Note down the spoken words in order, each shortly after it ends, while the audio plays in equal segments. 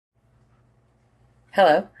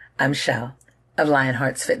Hello, I'm Shell of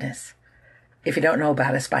Lionhearts Fitness. If you don't know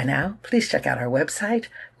about us by now, please check out our website,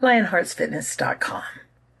 lionheartsfitness.com.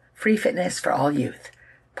 Free fitness for all youth,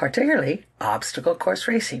 particularly obstacle course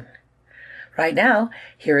racing. Right now,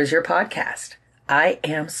 here is your podcast, I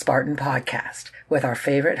Am Spartan Podcast, with our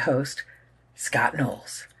favorite host, Scott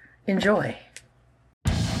Knowles. Enjoy.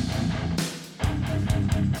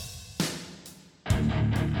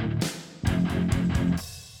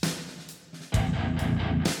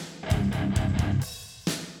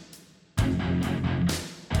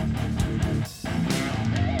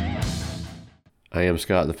 I am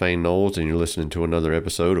Scott the Fane Knowles, and you're listening to another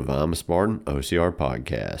episode of I'm a Spartan OCR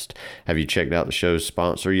Podcast. Have you checked out the show's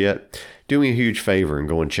sponsor yet? Do me a huge favor and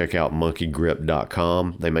go and check out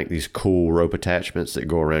monkeygrip.com. They make these cool rope attachments that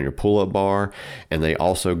go around your pull-up bar, and they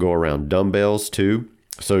also go around dumbbells too.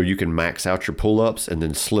 So you can max out your pull-ups and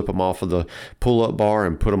then slip them off of the pull-up bar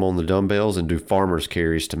and put them on the dumbbells and do farmer's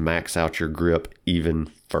carries to max out your grip even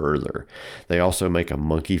further. They also make a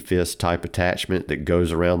monkey fist type attachment that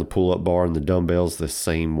goes around the pull-up bar and the dumbbells the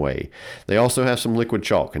same way. They also have some liquid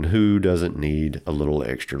chalk, and who doesn't need a little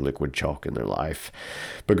extra liquid chalk in their life?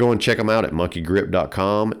 But go and check them out at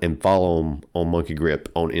monkeygrip.com and follow them on Monkey Grip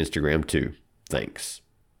on Instagram too. Thanks.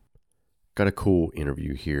 Got a cool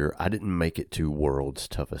interview here. I didn't make it to World's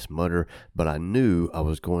Toughest Mudder, but I knew I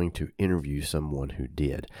was going to interview someone who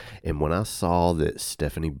did. And when I saw that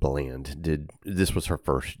Stephanie Bland this was her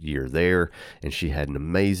first year there, and she had an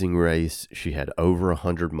amazing race. She had over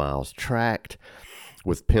 100 miles tracked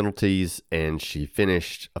with penalties, and she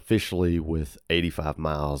finished officially with 85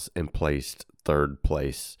 miles and placed third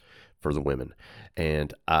place for the women.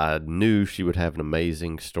 And I knew she would have an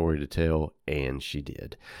amazing story to tell, and she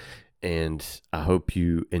did. And I hope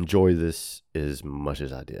you enjoy this as much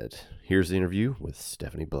as I did. Here's the interview with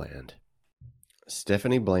Stephanie Bland.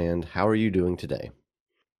 Stephanie Bland, how are you doing today?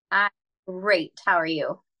 I'm great. How are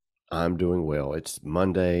you? I'm doing well. It's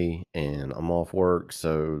Monday and I'm off work,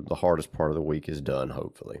 so the hardest part of the week is done,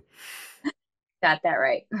 hopefully. Got that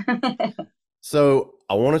right. So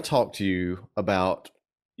I want to talk to you about,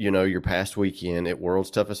 your past weekend at World's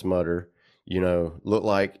Toughest Mudder. Looked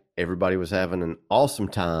like everybody was having an awesome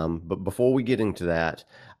time. But before we get into that,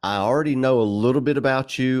 I already know a little bit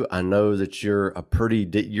about you. I know that you're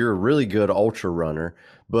a really good ultra runner.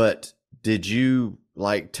 But did you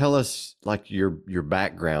tell us your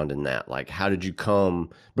background in that? Like, how did you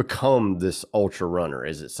become this ultra runner?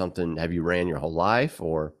 Is it something, have you ran your whole life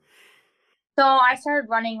or? So I started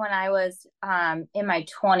running when I was in my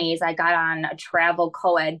 20s. I got on a travel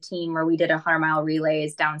co-ed team where we did 100-mile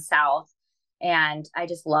relays down south. And I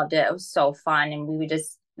just loved it. It was so fun. And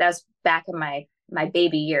that was back in my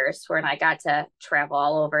baby years when I got to travel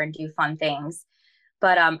all over and do fun things.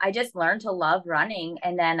 But I just learned to love running.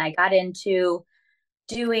 And then I got into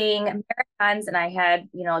doing marathons, and I had,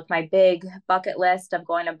 my big bucket list of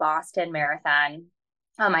going to Boston Marathon.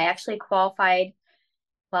 I actually qualified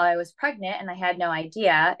while I was pregnant, and I had no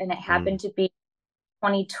idea. And it happened to be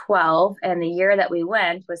 2012. And the year that we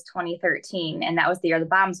went was 2013. And that was the year the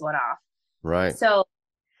bombs went off. Right. So,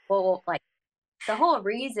 the whole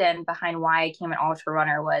reason behind why I became an ultra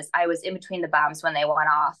runner was I was in between the bombs when they went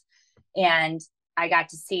off, and I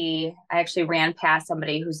actually ran past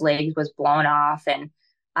somebody whose leg was blown off, and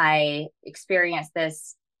I experienced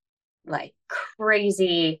this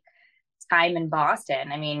crazy time in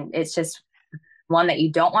Boston. I mean, it's just one that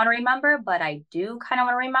you don't want to remember, but I do kind of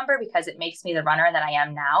want to remember because it makes me the runner that I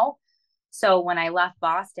am now. So when I left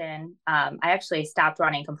Boston, I actually stopped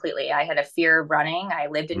running completely. I had a fear of running. I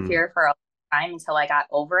lived in fear for a long time until I got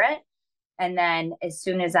over it. And then as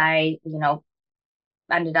soon as I,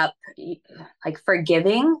 ended up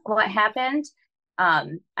forgiving what happened,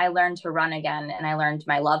 I learned to run again, and I learned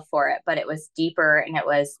my love for it. But it was deeper, and it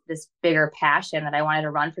was this bigger passion that I wanted to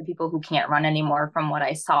run for people who can't run anymore from what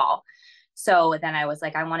I saw. So then I was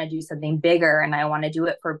like, I want to do something bigger, and I want to do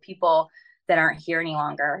it for people that aren't here any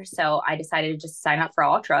longer. So I decided to just sign up for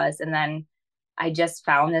ultras, and then I just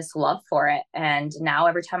found this love for it. And now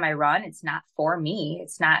every time I run, it's not for me.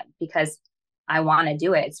 It's not because I want to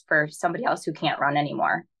do it. It's for somebody else who can't run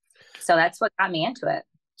anymore. So that's what got me into it.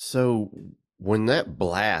 So when that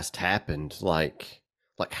blast happened,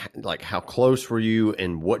 how close were you,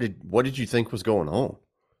 and what did you think was going on?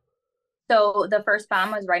 So the first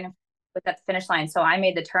bomb was right at the finish line. So I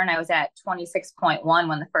made the turn. I was at 26.1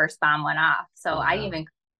 when the first bomb went off. So wow. I even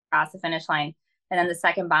crossed the finish line. And then the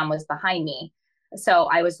second bomb was behind me. So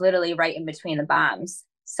I was literally right in between the bombs.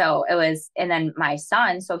 So it was, and then my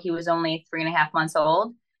son, so he was only 3.5 months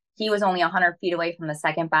old. He was only 100 feet away from the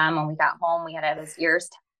second bomb. When we got home, we had to have his ears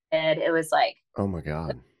tested. It was oh my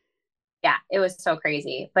God. Yeah, it was so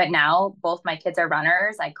crazy. But now both my kids are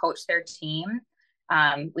runners. I coach their team.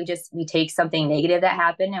 We take something negative that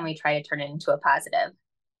happened and we try to turn it into a positive.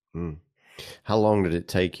 Hmm. How long did it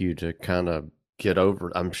take you to kind of get over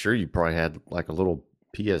it? I'm sure you probably had like a little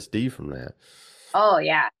PSD from that. Oh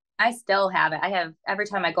yeah. I still have it. I have every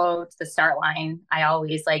time I go to the start line, I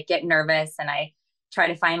always like get nervous and I try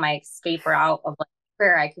to find my escape route of like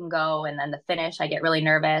where I can go. And then the finish, I get really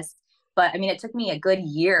nervous. But I mean, it took me a good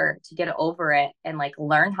year to get over it and like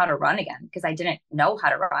learn how to run again because I didn't know how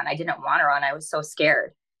to run. I didn't want to run. I was so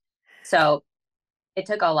scared. So it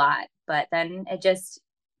took a lot. But then I just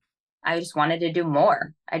wanted to do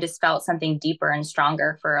more. I just felt something deeper and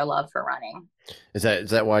stronger for a love for running. Is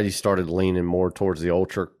that why you started leaning more towards the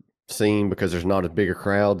ultra scene because there's not as bigger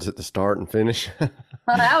crowds at the start and finish?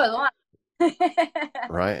 Well, that was one.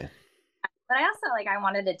 Right. But I also like I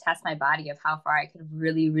wanted to test my body of how far I could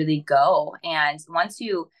really, really go. And once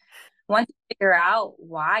you figure out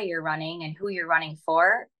why you're running and who you're running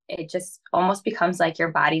for, it just almost becomes like your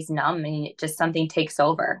body's numb and it just something takes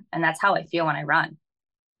over. And that's how I feel when I run.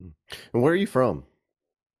 And where are you from?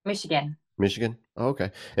 Michigan. Michigan? Oh,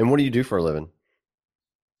 okay. And what do you do for a living?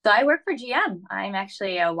 So I work for GM. I'm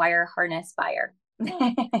actually a wire harness buyer.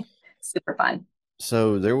 Super fun.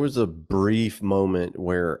 So there was a brief moment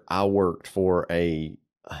where I worked for a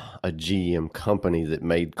GM company that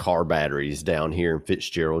made car batteries down here in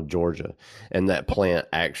Fitzgerald, Georgia, and that plant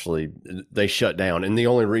actually they shut down. And the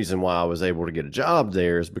only reason why I was able to get a job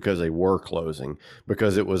there is because they were closing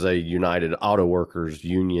because it was a United Auto Workers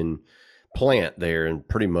Union plant there, and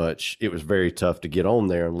pretty much it was very tough to get on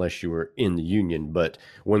there unless you were in the union. But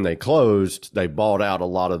when they closed, they bought out a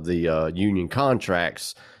lot of the union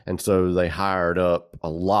contracts, and so they hired up a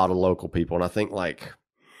lot of local people. And I think like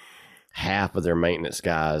half of their maintenance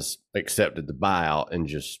guys accepted the buyout and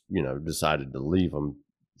just decided to leave them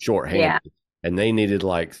shorthanded. Yeah. And they needed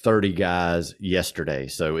like 30 guys yesterday.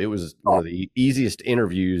 So it was one of the easiest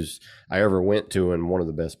interviews I ever went to and one of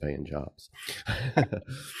the best paying jobs.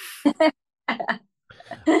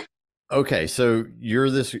 Okay, so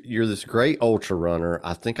you're this great ultra runner.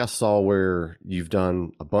 I think I saw where you've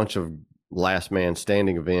done a bunch of last man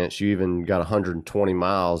standing events. You even got 120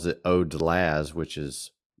 miles at Eau de Laz, which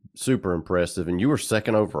is super impressive, and you were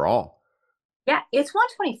second overall. Yeah, it's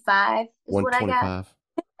 125 is what I got. 125.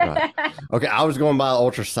 Right. Okay, I was going by the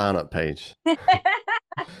ultra sign up page.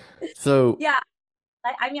 So Yeah,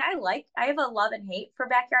 I mean, I have a love and hate for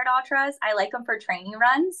backyard ultras. I like them for training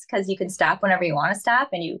runs because you can stop whenever you want to stop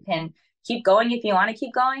and you can keep going if you want to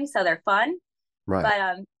keep going. So they're fun. right.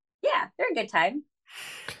 But yeah, they're a good time.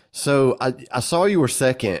 So I saw you were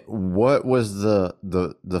second. What was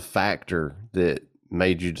the factor that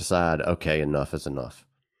made you decide, okay, enough is enough?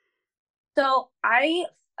 So I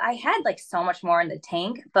had like so much more in the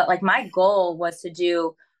tank, but like my goal was to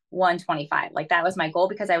do 125. Like that was my goal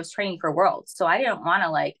because I was training for Worlds. So I didn't want to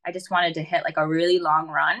like I just wanted to hit like a really long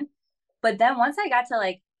run. But then once I got to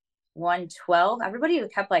like 112, everybody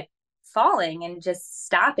kept like falling and just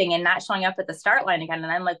stopping and not showing up at the start line again.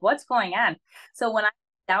 And I'm like, what's going on? So when I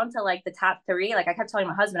down to like the top three, like I kept telling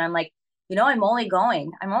my husband, I'm like, I'm only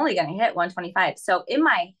going to hit 125. So in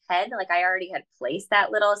my head, like I already had placed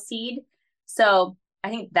that little seed. So I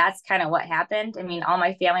think that's kind of what happened. I mean, all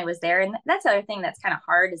my family was there. And that's the other thing that's kind of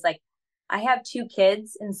hard is like, I have two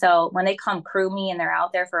kids. And so when they come crew me and they're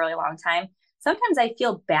out there for a really long time, sometimes I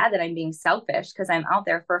feel bad that I'm being selfish because I'm out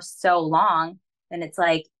there for so long. And it's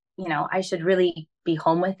like, I should really be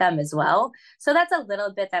home with them as well. So that's a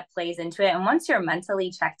little bit that plays into it. And once you're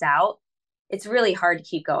mentally checked out, it's really hard to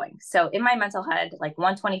keep going. So in my mental head, like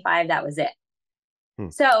 125, that was it.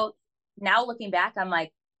 So now looking back, I'm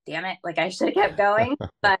like, damn it, like I should have kept going.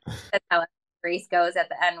 But that's how a race goes at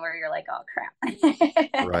the end where you're like, oh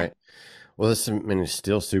crap. Right. Well, it's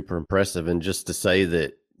still super impressive. And just to say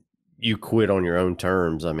that you quit on your own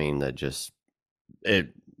terms, I mean, it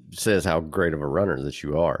says how great of a runner that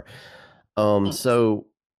you are. So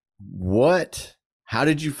how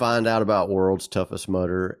did you find out about World's Toughest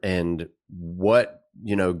Mudder, and what,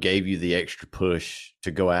 gave you the extra push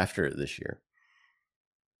to go after it this year?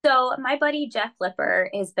 So my buddy Jeff Lipper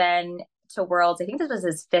has been to Worlds. I think this was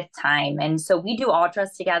his fifth time. And so we do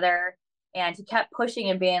ultras together. And he kept pushing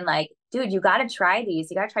and being like, dude, you got to try these.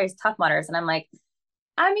 You got to try these Tough Mudders. And I'm like,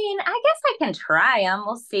 I mean, I guess I can try them.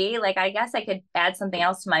 We'll see. Like, I guess I could add something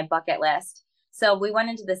else to my bucket list. So we went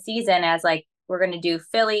into the season as like, we're going to do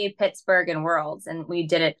Philly, Pittsburgh, and Worlds. And we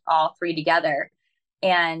did it all three together.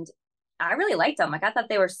 And I really liked them. Like, I thought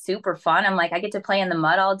they were super fun. I'm like, I get to play in the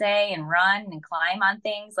mud all day and run and climb on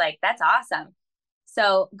things. Like, that's awesome.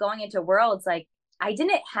 So going into Worlds, like,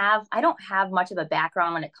 I don't have much of a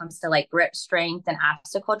background when it comes to like grip strength and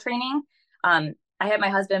obstacle training. I had my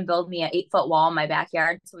husband build me an 8-foot wall in my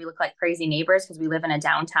backyard. So we look like crazy neighbors because we live in a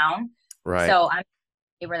downtown. Right. So I'm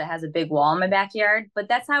a neighbor that has a big wall in my backyard, but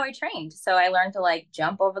that's how I trained. So I learned to like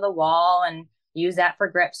jump over the wall and use that for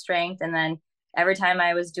grip strength. And then every time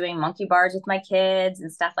I was doing monkey bars with my kids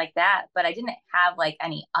and stuff like that, but I didn't have like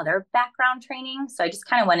any other background training. So I just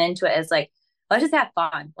kind of went into it as like, let's just have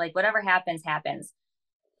fun. Like whatever happens, happens.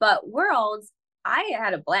 But Worlds, I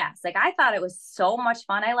had a blast. Like I thought it was so much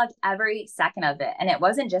fun. I loved every second of it. And it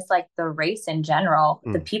wasn't just like the race in general.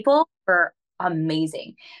 The Mm. people were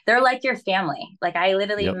amazing. They're like your family. Like I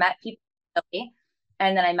literally Yep. met people in Philly,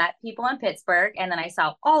 and then I met people in Pittsburgh, and then I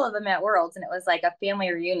saw all of them at Worlds, and it was like a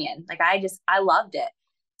family reunion. Like I loved it.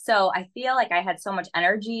 So I feel like I had so much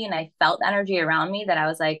energy and I felt energy around me that I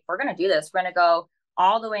was like, we're going to do this. We're going to go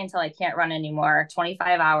all the way until I can't run anymore,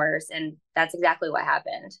 25 hours. And that's exactly what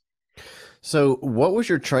happened. So what was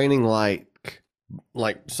your training like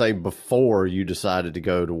say before you decided to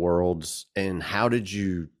go to Worlds, and how did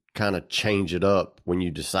you kind of change it up when you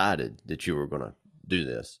decided that you were going to do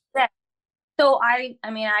this? Yeah. So I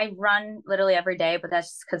mean, I run literally every day, but that's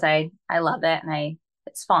just because I love it and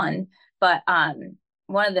it's fun. But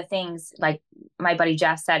one of the things like my buddy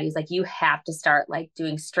Jeff said, he's like, you have to start like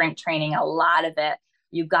doing strength training, a lot of it.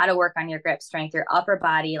 You got to work on your grip strength, your upper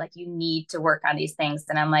body. Like you need to work on these things.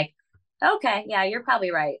 And I'm like, okay, yeah, you're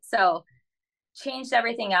probably right. So changed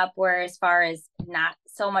everything up where as far as not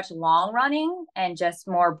so much long running and just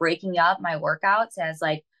more breaking up my workouts as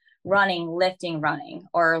like running, lifting, running,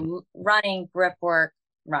 or running, grip work,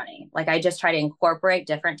 running. Like I just try to incorporate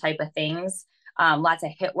different type of things. Lots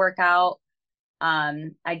of hit workout.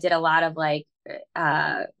 I did a lot of like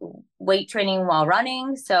uh weight training while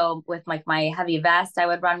running. So with like my heavy vest I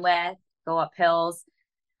would run with, go up hills.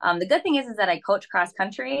 The good thing is that I coach cross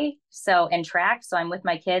country, so and track. So I'm with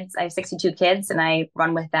my kids. I have 62 kids, and I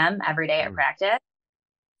run with them every day at Mm. practice.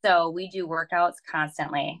 So we do workouts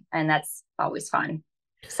constantly, and that's always fun.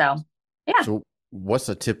 So yeah, So what's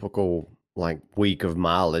a typical like week of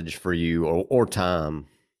mileage for you, or time?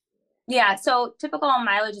 yeah. So typical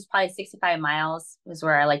mileage is probably 65 miles is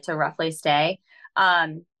where I like to roughly stay.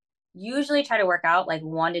 Um, Usually try to work out like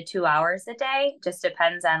 1 to 2 hours a day. Just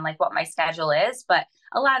depends on like what my schedule is, but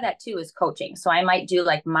a lot of that too is coaching. So I might do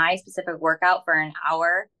like my specific workout for an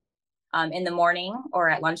hour in the morning or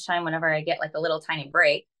at lunchtime whenever I get like a little tiny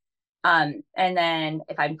break. And then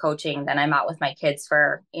if I'm coaching, then I'm out with my kids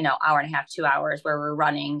for, hour and a half, 2 hours where we're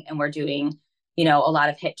running and we're doing, a lot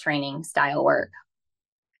of hit training style work.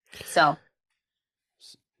 So,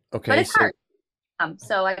 but Okay, it's so hard.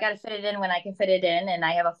 So I got to fit it in when I can fit it in, and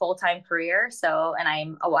I have a full-time career. So, and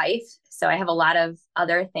I'm a wife, so I have a lot of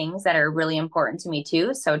other things that are really important to me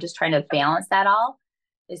too. So just trying to balance that all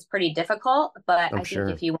is pretty difficult. But I'm I think sure.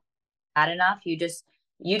 if you want that enough, you just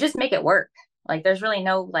make it work. Like there's really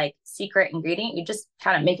no like secret ingredient. You just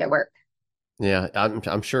kind of make it work. Yeah,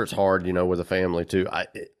 I'm sure it's hard, with a family too.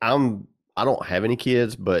 I don't have any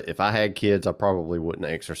kids, but if I had kids, I probably wouldn't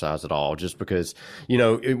exercise at all, just because,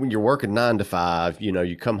 when you're working 9 to 5,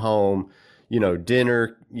 you come home,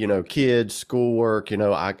 dinner, kids, schoolwork,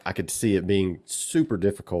 I could see it being super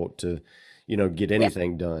difficult to, get Yeah.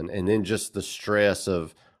 anything done. And then just the stress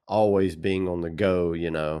of always being on the go,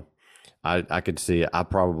 I could see it. I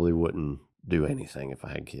probably wouldn't do anything if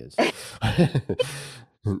I had kids. It,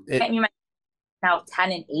 And you might now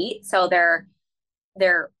 10 and 8, so they're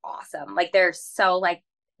awesome. Like they're so like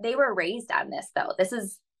they were raised on this though.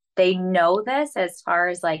 They know this as far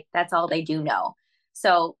as like that's all they do know.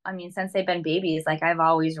 So I mean, since they've been babies, like I've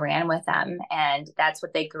always ran with them, and that's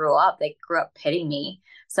what they grew up. They grew up pitting me,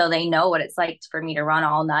 so they know what it's like for me to run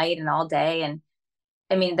all night and all day. And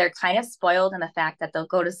I mean, they're kind of spoiled in the fact that they'll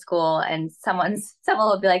go to school and someone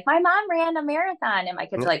will be like, "My mom ran a marathon," and my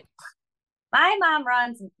kids are like, "My mom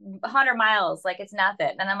runs 100 miles like it's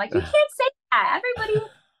nothing," and I'm like, "You can't say that. Everybody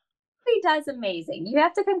does amazing. You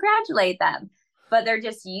have to congratulate them." But they're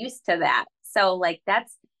just used to that. So like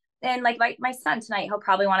that's and like my son tonight, he'll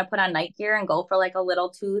probably want to put on night gear and go for like a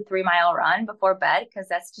little 2-3 mile run before bed because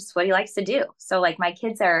that's just what he likes to do. So like my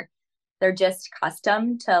kids they're just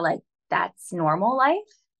accustomed to like that's normal life,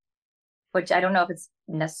 which I don't know if it's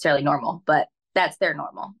necessarily normal, but that's their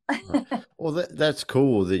normal. Well, that's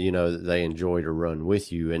cool that, that they enjoy to run with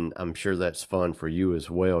you. And I'm sure that's fun for you as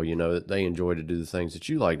well, that they enjoy to do the things that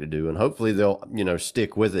you like to do. And hopefully they'll,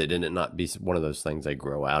 stick with it and it not be one of those things they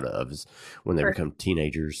grow out of when they For, become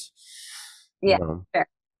teenagers. yeah, Um, sure.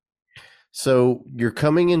 so you're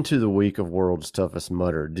coming into the week of World's Toughest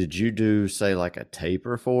Mudder. Did you do, say, like a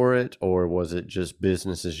taper for it, or was it just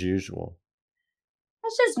business as usual?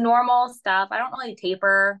 it's just normal stuff. I don't really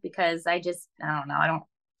taper because I don't know. I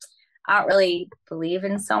don't really believe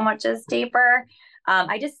in so much as taper.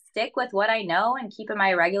 I just stick with what I know and keep in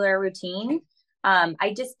my regular routine.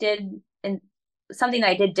 I just did, and something that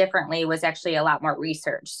I did differently was actually a lot more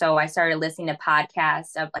research. So I started listening to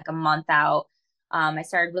podcasts of like a month out. I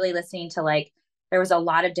started really listening to like, there was a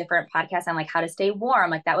lot of different podcasts on like how to stay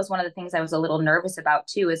warm. Like that was one of the things I was a little nervous about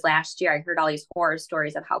too, is last year I heard all these horror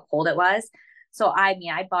stories of how cold it was. So I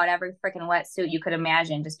mean, I bought every freaking wetsuit you could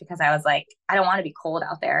imagine just because I was like, I don't want to be cold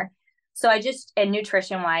out there. So I just, and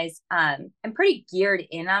nutrition wise, I'm pretty geared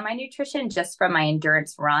in on my nutrition just from my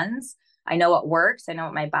endurance runs. I know what works. I know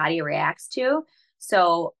what my body reacts to.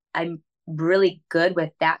 So I'm really good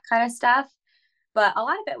with that kind of stuff. But a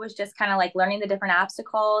lot of it was just kind of like learning the different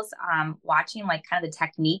obstacles, watching like kind of the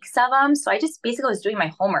techniques of them. So I just basically was doing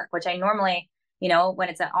my homework, which I normally, when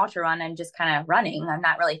it's an ultra run, I'm just kind of running. I'm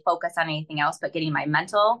not really focused on anything else but getting my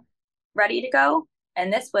mental ready to go.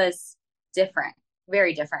 And this was different,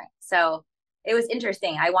 very different. So it was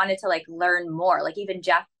interesting. I wanted to like learn more. Like even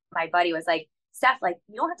Jeff, my buddy, was like, Steph, like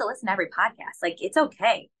you don't have to listen to every podcast. Like it's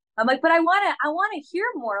okay. I'm like, but I want to hear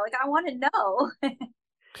more. Like I want to know.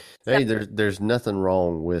 So, Hey, there's nothing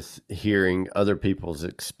wrong with hearing other people's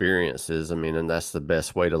experiences. I mean, and that's the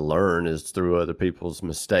best way to learn is through other people's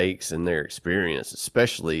mistakes and their experience,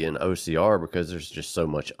 especially in OCR because there's just so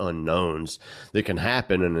much unknowns that can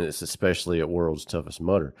happen, and it's especially at World's Toughest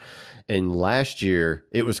Mudder. And last year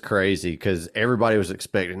it was crazy because everybody was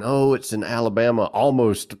expecting, oh, it's in Alabama,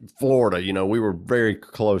 almost Florida. We were very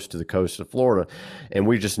close to the coast of Florida, and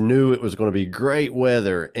we just knew it was going to be great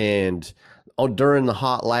weather. And during the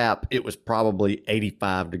hot lap, it was probably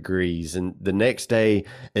 85 degrees. And the next day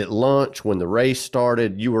at lunch, when the race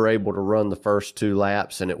started, you were able to run the first 2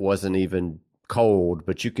 laps and it wasn't even cold,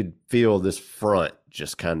 but you could feel this front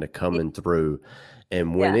just kind of coming through.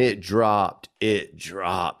 And when it dropped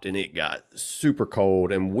and it got super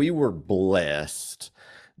cold. And we were blessed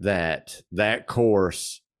that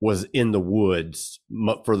course was in the woods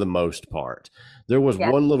for the most part. There was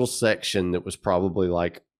one little section that was probably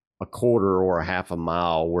like a quarter or a half a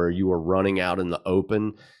mile where you were running out in the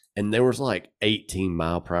open, and there was like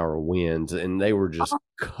 18-mile-per-hour winds, and they were just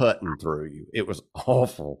cutting through you. It was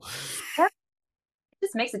awful. It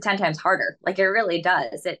just makes it 10 times harder. Like it really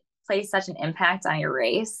does. It plays such an impact on your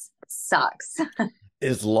race. It sucks.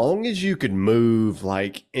 As long as you could move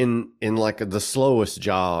like in like the slowest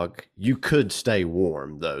jog, you could stay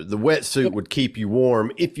warm though. The wetsuit would keep you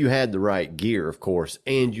warm if you had the right gear, of course,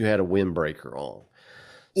 and you had a windbreaker on.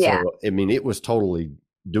 Yeah. So, I mean, it was totally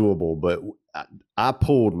doable, but I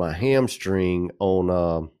pulled my hamstring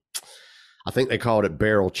on, I think they called it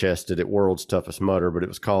barrel chested at World's Toughest Mudder, but it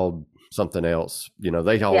was called something else.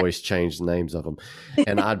 They always change the names of them.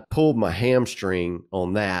 And I pulled my hamstring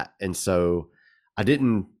on that. And so I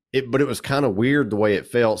didn't, but it was kind of weird the way it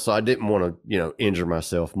felt. So I didn't want to, injure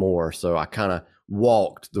myself more. So I kind of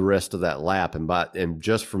walked the rest of that lap. And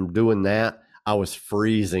just from doing that, I was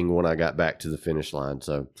freezing when I got back to the finish line.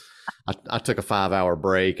 So I took a 5-hour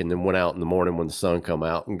break and then went out in the morning when the sun come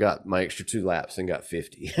out and got my extra 2 laps and got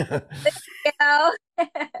 50.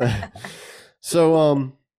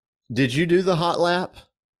 So, did you do the hot lap?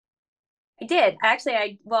 I did. Actually,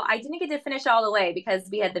 I didn't get to finish all the way because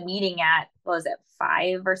we had the meeting at, what was it,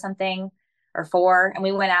 5 or something, or 4, and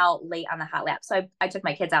we went out late on the hot lap. So I took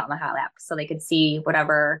my kids out on the hot lap so they could see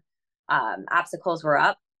whatever obstacles were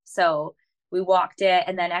up. So we walked it,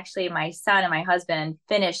 and then actually my son and my husband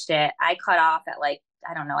finished it. I cut off at like,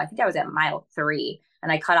 I don't know, I think I was at mile 3,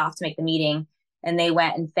 and I cut off to make the meeting, and they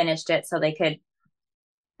went and finished it so they could.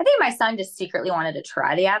 I think my son just secretly wanted to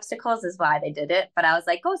try the obstacles is why they did it. But I was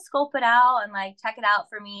like, go scope it out and like check it out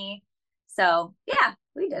for me. So yeah,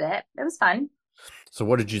 we did it. It was fun. So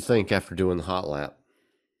what did you think after doing the hot lap?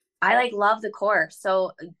 I like love the course.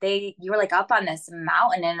 So you were like up on this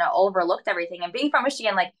mountain and it overlooked everything. And being from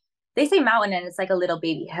Michigan, like they say mountain and it's like a little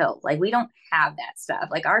baby hill. Like we don't have that stuff.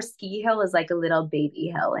 Like our ski hill is like a little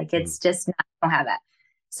baby hill. Like it's just not, we don't have that.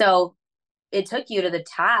 So it took you to the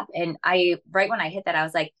top. And right when I hit that, I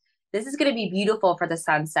was like, this is going to be beautiful for the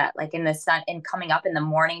sunset, like in the sun and coming up in the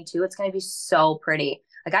morning too. It's going to be so pretty.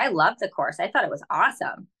 Like I loved the course. I thought it was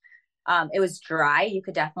awesome. It was dry. You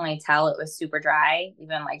could definitely tell it was super dry.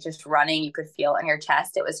 Even like just running, you could feel it in your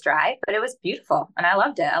chest. It was dry, but it was beautiful. And I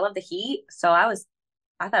loved it. I love the heat. So I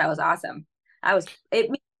thought it was awesome.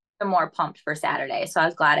 It made me more pumped for Saturday. So I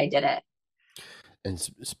was glad I did it. And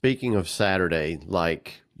speaking of Saturday,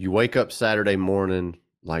 like you wake up Saturday morning,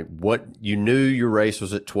 like what you knew your race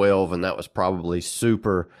was at 12 and that was probably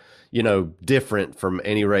super, different from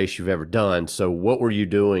any race you've ever done. So what were you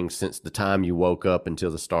doing since the time you woke up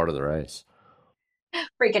until the start of the race?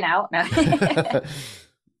 Freaking out. No.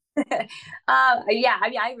 Yeah, I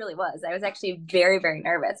mean, I really was. I was actually very, very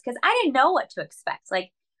nervous because I didn't know what to expect.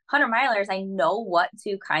 Like 100 milers, I know what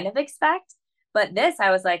to kind of expect. But this,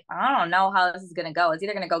 I was like, I don't know how this is going to go. It's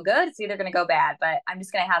either going to go good, it's either going to go bad, but I'm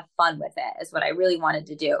just going to have fun with it, is what I really wanted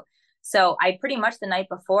to do. So I pretty much the night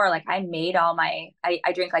before, like I made all I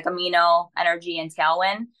drink like amino, energy, and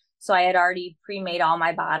tailwind. So I had already pre-made all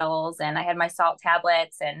my bottles and I had my salt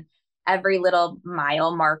tablets and every little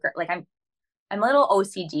mile marker. Like I'm a little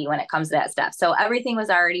OCD when it comes to that stuff. So everything was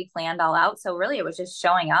already planned all out. So really it was just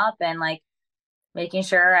showing up and like making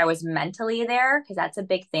sure I was mentally there, because that's a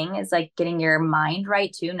big thing, is like getting your mind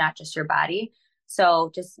right too, not just your body.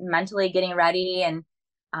 So just mentally getting ready. And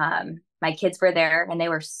my kids were there and they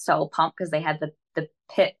were so pumped because they had the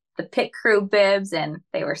pit crew bibs and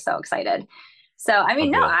they were so excited. So I I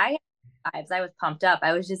mean, no, bet. I was pumped up.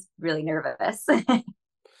 I was just really nervous.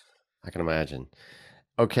 I can imagine.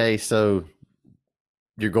 Okay, so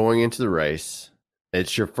you're going into the race.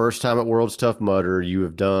 It's your first time at World's Tough Mudder. You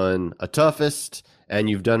have done a toughest and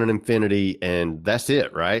you've done an infinity, and that's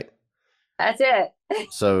it, right? That's it.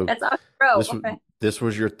 So That's all this I was wrote. this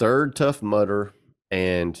was your third Tough Mudder,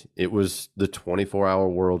 and it was the 24-hour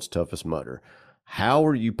World's Toughest Mudder. How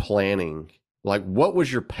are you planning? Like, what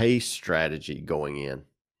was your pace strategy going in?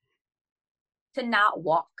 To not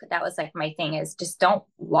walk. That was like my thing, is just don't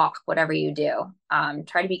walk whatever you do.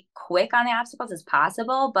 Try to be quick on the obstacles as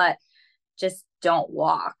possible, but just don't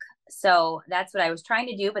walk. So that's what I was trying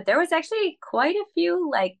to do. But there was actually quite a few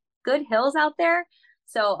like good hills out there.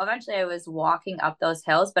 So eventually I was walking up those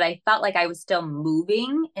hills, but I felt like I was still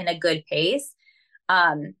moving in a good pace.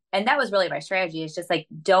 And that was really my strategy, is just like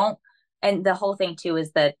don't, and the whole thing too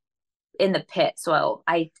is that in the pit. So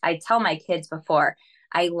I tell my kids before,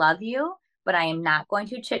 I love you, but I am not going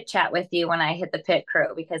to chit chat with you when I hit the pit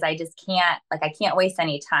crew, because I just can't, like, I can't waste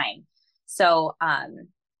any time. So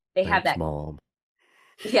they have Thanks, that. Mom.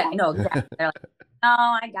 Yeah, I know exactly. They're like,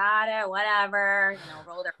 oh, I got it, whatever,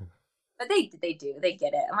 roll their, but they do, they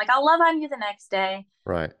get it. I'm like, I'll love on you the next day.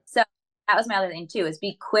 Right. So that was my other thing too, is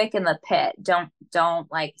be quick in the pit.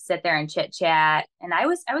 Don't like sit there and chit chat. And I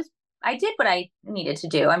did what I needed to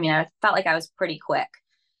do. I mean, I felt like I was pretty quick.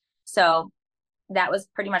 So that was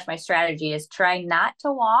pretty much my strategy, is try not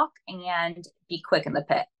to walk and be quick in the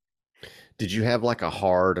pit. Did you have like a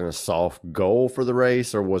hard and a soft goal for the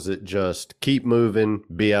race, or was it just keep moving,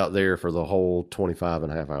 be out there for the whole 25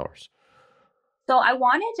 and a half hours? So I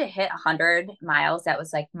wanted to hit 100 miles. That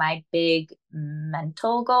was like my big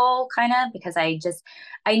mental goal, kind of, because I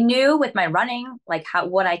knew with my running, like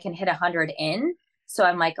what I can hit 100 in. So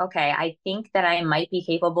I'm like, okay, I think that I might be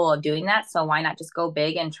capable of doing that. So why not just go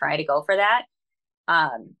big and try to go for that?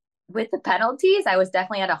 Um, with the penalties, I was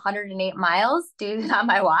definitely at 108 miles due on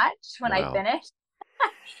my watch when I Wow. finished.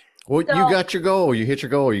 Well, you So got your goal. You hit your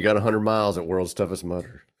goal. You got 100 miles at World's Toughest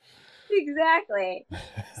Mudder. exactly.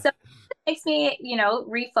 So it makes me,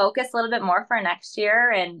 refocus a little bit more for next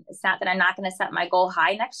year. And it's not that I'm not going to set my goal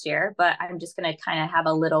high next year, but I'm just going to kind of have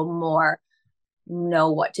a little more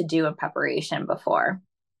know what to do in preparation before.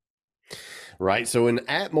 Right. So in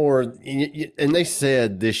Atmore, and they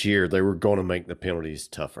said this year they were going to make the penalties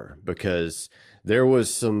tougher because there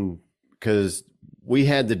was because we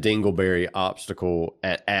had the Dingleberry obstacle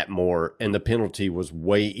at Atmore, and the penalty was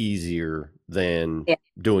way easier than Yeah.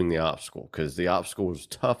 doing the obstacle, because the obstacle was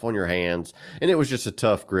tough on your hands and it was just a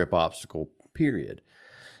tough grip obstacle, period.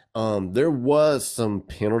 There was some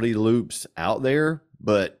penalty loops out there,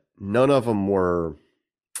 but none of them were.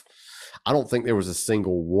 I don't think there was a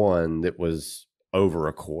single one that was over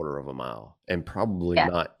a quarter of a mile, and probably Yeah.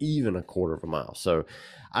 not even a quarter of a mile. So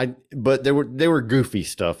but there were goofy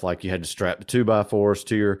stuff, like you had to strap the 2x4s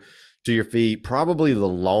to your feet. Probably the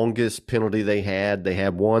longest penalty they had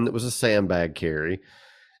one that was a sandbag carry.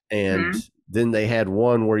 And Mhm. then they had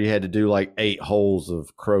one where you had to do like 8 holes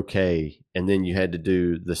of croquet, and then you had to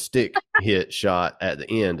do the stick hit shot at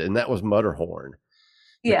the end, and that was Mutterhorn,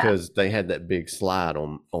 Yeah. because they had that big slide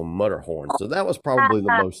on Mutterhorn. So that was probably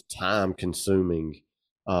the most time consuming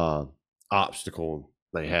obstacle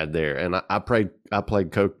they had there. And I played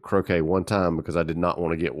croquet one time because I did not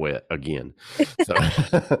want to get wet again. So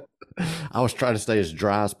I was trying to stay as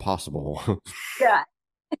dry as possible. Yeah.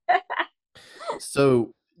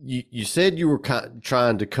 So you said you were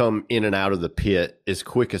trying to come in and out of the pit as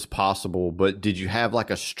quick as possible, but did you have like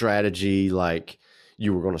a strategy, like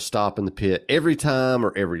you were going to stop in the pit every time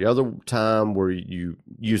or every other time? Were you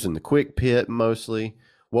using the quick pit mostly?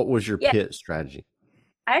 What was your Yeah. pit strategy?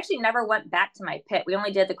 I actually never went back to my pit. We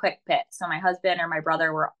only did the quick pit. So my husband or my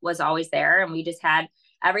brother was always there, and we just had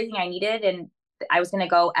everything I needed. And I was going to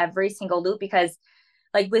go every single loop because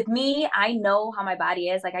like with me, I know how my body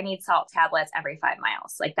is. Like I need salt tablets every 5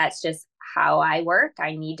 miles. Like that's just how I work.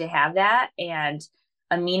 I need to have that. And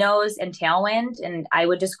aminos and tailwind. And I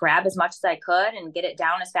would just grab as much as I could and get it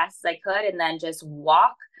down as fast as I could and then just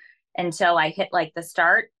walk until I hit like the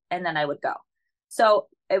start and then I would go. So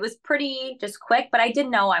it was pretty just quick, but I did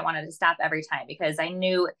know I wanted to stop every time because I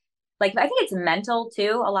knew like I think it's mental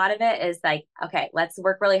too. A lot of it is like, okay, let's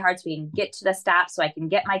work really hard so we can get to the stop so I can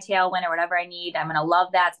get my tailwind or whatever I need. I'm gonna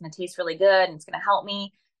love that. It's gonna taste really good and it's gonna help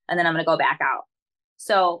me. And then I'm gonna go back out.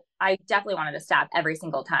 So I definitely wanted to stop every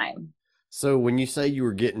single time. So when you say you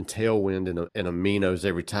were getting tailwind and aminos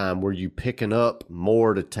every time, were you picking up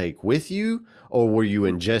more to take with you, or were you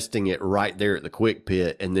ingesting it right there at the quick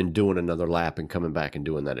pit and then doing another lap and coming back and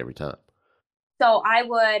doing that every time? So I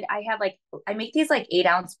make these like 8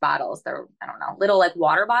 ounce bottles. They're, I don't know, little like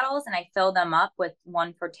water bottles. And I fill them up with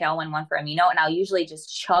one for tailwind, one for amino. And I'll usually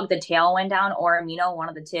just chug the tailwind down or amino, one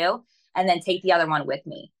of the two, and then take the other one with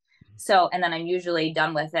me. So, and then I'm usually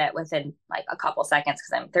done with it within like a couple seconds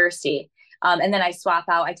because I'm thirsty. And then I swap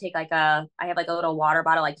out, I have like a little water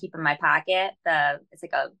bottle I keep in my pocket. It's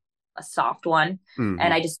like a soft one. Mm-hmm.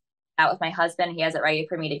 And I just out with my husband. He has it ready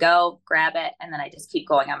for me to go, grab it. And then I just keep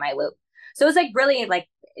going on my loop. So it was like really like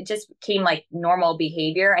it just became like normal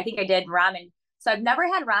behavior. I think I did ramen. So I've never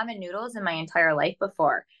had ramen noodles in my entire life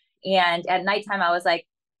before. And at nighttime, I was like,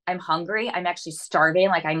 I'm hungry. I'm actually starving.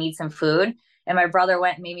 Like I need some food. And my brother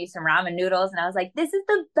went and made me some ramen noodles. And I was like, this is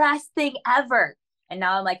the best thing ever. And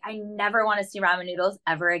now I'm like, I never want to see ramen noodles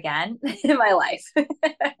ever again in my life.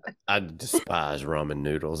 I despise ramen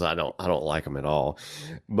noodles. I don't like them at all.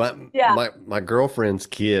 But Yeah. my girlfriend's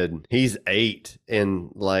kid, he's 8, and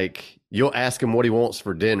like you'll ask him what he wants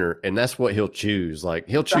for dinner, and that's what he'll choose. Like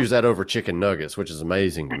he'll choose that over chicken nuggets, which is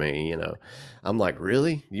amazing to me. You know, I'm like,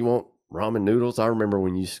 really? You want ramen noodles? I remember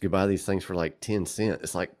when you used to buy these things for like 10 cents.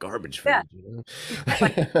 It's like garbage food. Yeah. You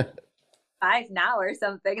know? 5 now or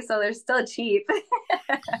something, so they're still cheap.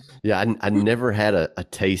 Yeah, I never had a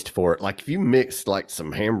taste for it. Like if you mixed like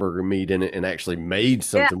some hamburger meat in it and actually made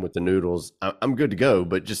something with the noodles, I'm good to go.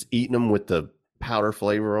 But just eating them with the powder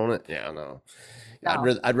flavor on it, yeah, no.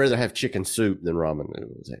 I'd rather have chicken soup than ramen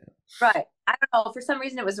noodles. Yeah. Right. I don't know. For some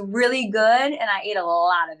reason, it was really good, and I ate a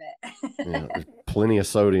lot of it. Yeah, there's plenty of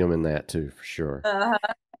sodium in that too, for sure. Uh-huh.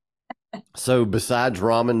 So besides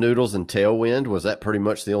ramen noodles and tailwind, was that pretty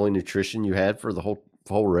much the only nutrition you had for the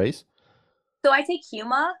whole race? So I take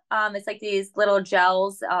Huma. It's like these little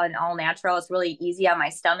gels and all natural. It's really easy on my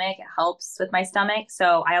stomach. It helps with my stomach.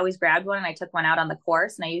 So I always grabbed one and I took one out on the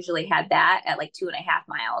course, and I usually had that at like 2.5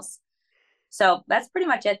 miles. So that's pretty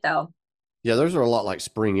much it though. Yeah, those are a lot like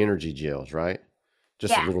spring energy gels, right?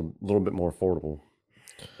 Just Yeah. a little bit more affordable.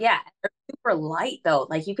 Yeah. They're super light though.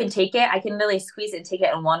 Like you can take it. I can really squeeze it and take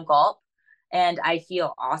it in one gulp. And I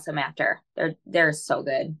feel awesome after. They're so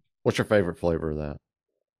good. What's your favorite flavor of that?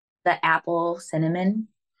 The apple cinnamon.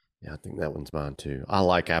 Yeah, I think that one's mine too. I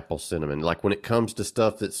like apple cinnamon. Like when it comes to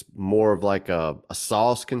stuff that's more of like a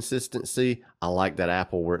sauce consistency, I like that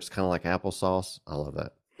apple where it's kind of like applesauce. I love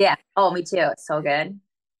that. Yeah. Oh, me too. It's so good.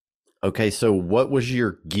 Okay, so what was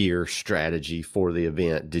your gear strategy for the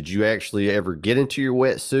event? Did you actually ever get into your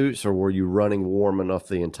wetsuits, or were you running warm enough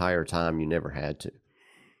the entire time you never had to?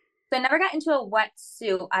 So I never got into a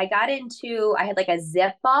wetsuit. I had like a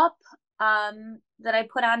zip up that I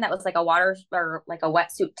put on that was like a water or like a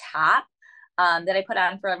wetsuit top that I put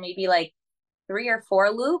on for maybe like 3 or 4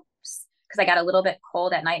 loops because I got a little bit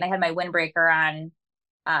cold at night and I had my windbreaker on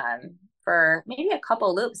for maybe a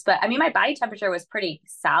couple loops. But I mean, my body temperature was pretty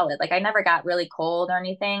solid. Like I never got really cold or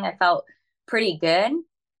anything. I felt pretty good.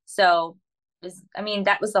 So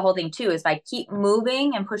that was the whole thing too, is if I keep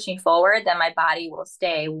moving and pushing forward, then my body will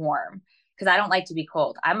stay warm because I don't like to be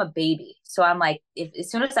cold. I'm a baby. So I'm like, if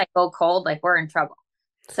as soon as I go cold, like we're in trouble.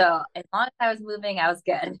 So as long as I was moving, I was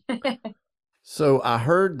good. So I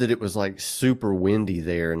heard that it was like super windy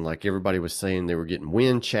there, and like everybody was saying they were getting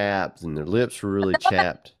wind chapped and their lips were really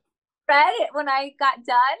chapped. Read it when I got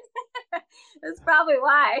done. That's probably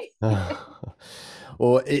why.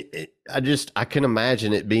 Well, I can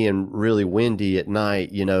imagine it being really windy at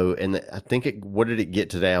night, you know, and I think what did it get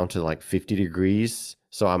to down to like 50 degrees?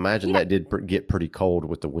 So I imagine that did get pretty cold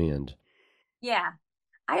with the wind. Yeah.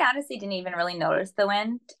 I honestly didn't even really notice the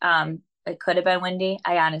wind. It could have been windy.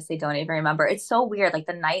 I honestly don't even remember. It's so weird. Like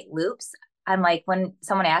the night loops. I'm like, when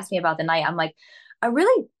someone asked me about the night, I'm like, I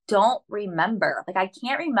really don't remember. Like, I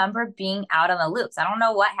can't remember being out on the loops. I don't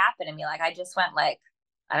know what happened to me. Like, I just went like,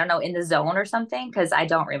 I don't know, in the zone or something, because I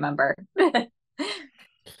don't remember.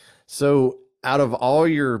 So out of all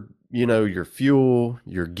your, your fuel,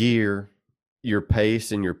 your gear, your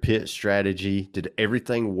pace and your pit strategy, did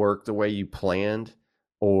everything work the way you planned?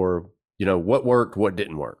 Or, what worked, what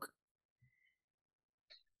didn't work?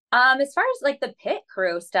 As far as like the pit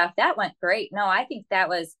crew stuff, that went great. No, I think that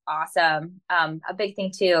was awesome. A big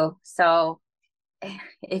thing too. So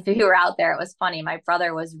if you were out there, it was funny. My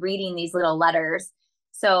brother was reading these little letters.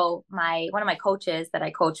 So my one of my coaches that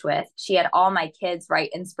I coach with, she had all my kids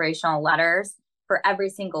write inspirational letters for every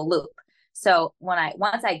single loop. So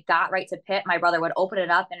once I got right to pit, my brother would open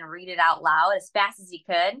it up and read it out loud as fast as he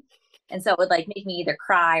could. And so it would like make me either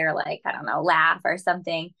cry or like, I don't know, laugh or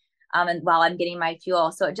something. And while I'm getting my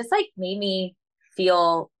fuel. So it just like made me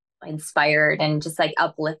feel inspired and just like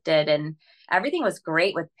uplifted, and everything was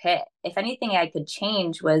great with pit. If anything I could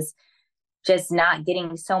change was just not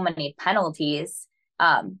getting so many penalties.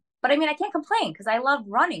 But I mean, I can't complain because I love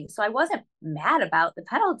running. So I wasn't mad about the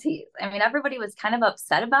penalties. I mean, everybody was kind of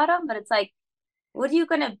upset about them, but it's like, what are you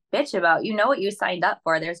going to bitch about? You know what you signed up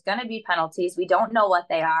for. There's going to be penalties. We don't know what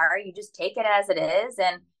they are. You just take it as it is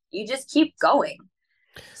and you just keep going.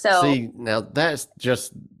 So, See, now that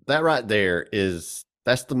right there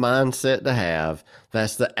that's the mindset to have.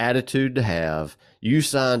 That's the attitude to have. You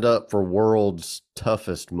signed up for world's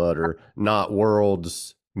toughest mutter, not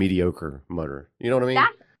world's mediocre mutter. You know what I mean?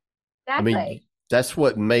 that, I mean, exactly. that's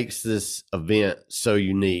what makes this event so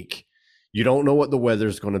unique. You don't know what the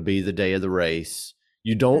weather's going to be the day of the race.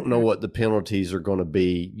 You don't know Mm-mm. what the penalties are going to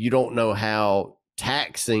be. You don't know how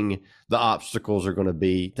taxing the obstacles are going to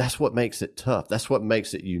be. That's what makes it tough. That's what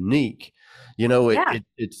makes it unique. Yeah.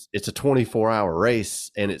 It's a 24-hour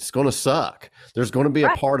race and it's going to suck. There's going to be a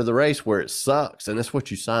Right. part of the race where it sucks, and that's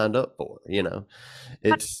what you signed up for.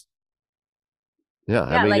 It's yeah,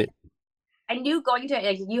 I Yeah. mean Like, it. I knew going to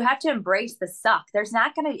like, you have to embrace the suck. There's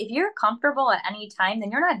not gonna if you're comfortable at any time,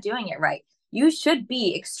 then you're not doing it right. You should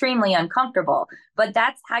be extremely uncomfortable, but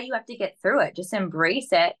that's how you have to get through it. Just embrace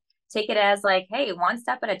it. Take it as like, hey, one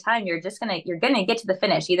step at a time. You're gonna get to the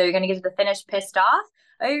finish. Either you're gonna get to the finish pissed off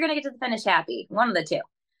or you're gonna get to the finish happy. One of the two.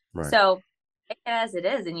 Right. So take it as it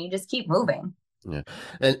is, and you just keep moving. Yeah.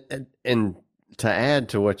 And to add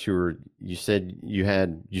to what you said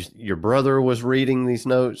your brother was reading these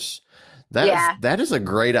notes. Yeah. That is a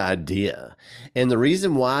great idea. And the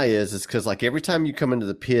reason why is because like every time you come into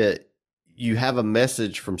the pit, you have a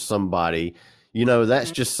message from somebody.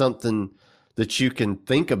 That's Mhm. just something that you can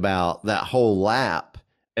think about that whole lap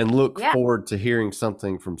and look Yeah. forward to hearing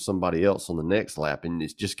something from somebody else on the next lap. And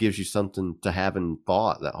it just gives you something to have in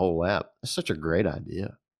thought that whole lap. It's such a great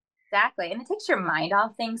idea. Exactly. And it takes your mind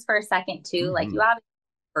off things for a second too. Like you Hmm. obviously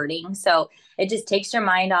hurting. So it just takes your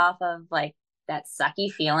mind off of like that sucky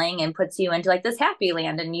feeling and puts you into like this happy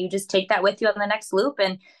land. And you just take that with you on the next loop.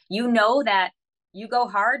 And you know that you go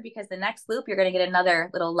hard because the next loop you're going to get another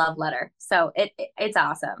little love letter. So it's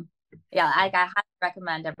awesome. Yeah, I highly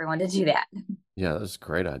recommend everyone to do that. Yeah, that's a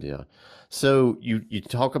great idea. So you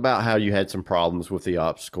talk about how you had some problems with the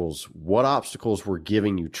obstacles. What obstacles were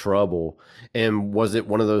giving you trouble? And was it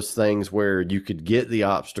one of those things where you could get the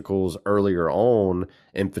obstacles earlier on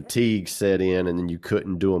and fatigue set in and then you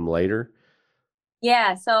couldn't do them later?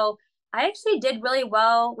 Yeah, so I actually did really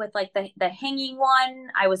well with like the hanging one.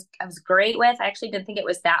 I was great with. I actually didn't think it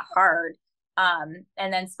was that hard. And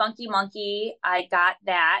then Spunky Monkey, I got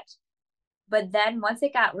that. But then once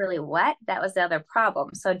it got really wet, that was the other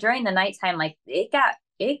problem. So during the nighttime, like it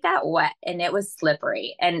got wet and it was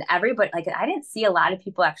slippery. And everybody like I didn't see a lot of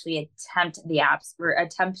people actually attempt the apps or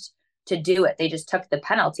attempt to do it. They just took the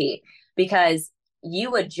penalty because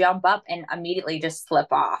you would jump up and immediately just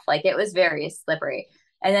slip off. Like it was very slippery.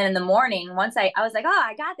 And then in the morning, once I was like, oh,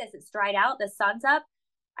 I got this. It's dried out. The sun's up.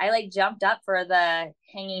 I like jumped up for the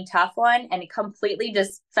hanging tough one and it completely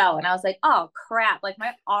just fell. And I was like, oh crap, like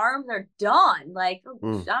my arms are done. Like oh,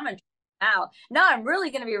 Mm. I'm in now. Now I'm really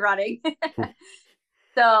gonna be running.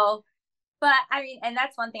 So, but I mean, and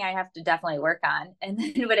that's one thing I have to definitely work on. And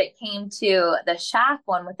then when it came to the shock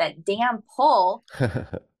one with that damn pull,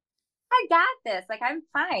 I got this. Like I'm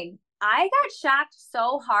fine. I got shocked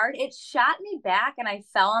so hard, it shot me back and I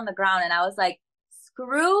fell on the ground and I was like,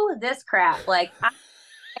 screw this crap. Like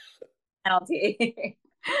penalty.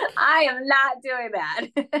 I am not doing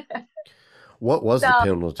that. What was the So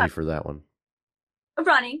penalty for that one?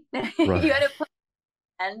 running, Right. you had to put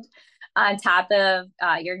your hand on top of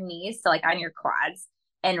your knees, so like on your quads,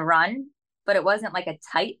 and run. But it wasn't like a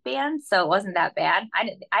tight band, so it wasn't that bad. I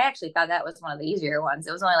actually thought that was one of the easier ones.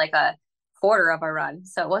 It was only like a quarter of a run,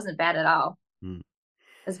 so it wasn't bad at all. Mm.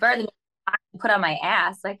 It was better than put on my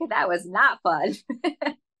ass. Like that was not fun.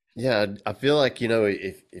 Yeah, I feel like,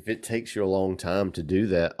 if it takes you a long time to do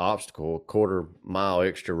that obstacle, a quarter mile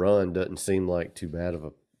extra run doesn't seem like too bad of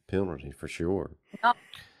a penalty for sure. No,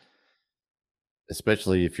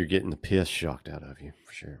 Especially if you're getting the piss shocked out of you,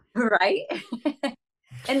 for sure. right?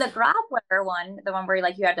 And the grappler one, the one where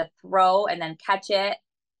like you had to throw and then catch it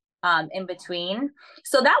in between.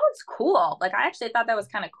 So that was cool. Like I actually thought that was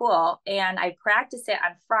kind of cool. And I practiced it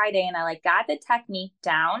on Friday and I like got the technique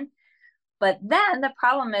down. But then the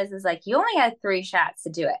problem is like you only had 3 shots to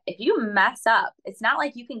do it. If you mess up, it's not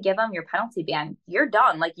like you can give them your penalty ban. You're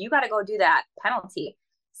done. Like you got to go do that penalty.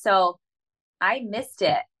 So I missed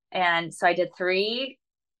it. And so I did three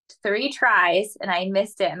tries and I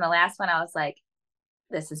missed it. And the last one I was like,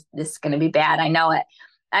 this is going to be bad. I know it.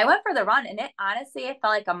 I went for the run and it honestly, it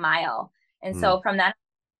felt like a mile. And Mm. so from then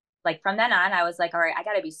on, I was like, all right, I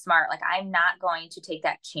got to be smart. Like I'm not going to take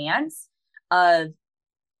that chance of,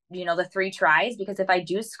 the 3 tries, because if I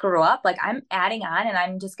do screw up, like I'm adding on and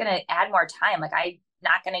I'm just going to add more time. Like I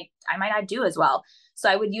might not do as well. So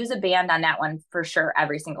I would use a band on that one for sure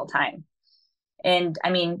every single time. And I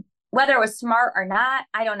mean, whether it was smart or not,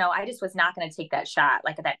 I don't know. I just was not going to take that shot,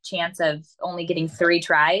 like that chance of only getting 3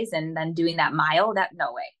 tries and then doing that mile. That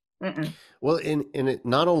no way. Mm-mm. Well,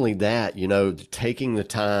 not only that, taking the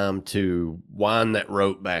time to wind that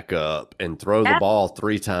rope back up and throw the Yeah. ball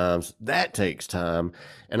 3 times, that takes time.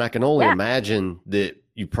 And I can only Yeah. imagine that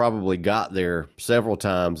you probably got there several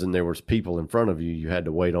times and there was people in front of you had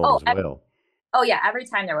to wait on Oh, as well. oh yeah. Every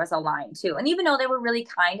time there was a line too. And even though they were really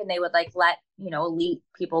kind and they would like let, elite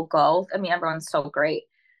people go. I mean, everyone's so great.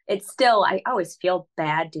 It's still, I always feel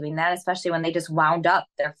bad doing that, especially when they just wound up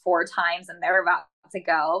their 4 times and they're about to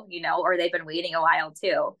go, or they've been waiting a while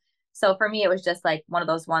too. So for me, it was just like one of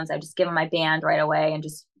those ones I just give them my band right away and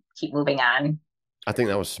just keep moving on. I think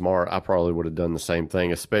that was smart. I probably would have done the same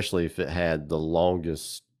thing, especially if it had the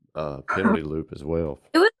longest penalty loop as well.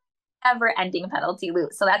 It was never ending penalty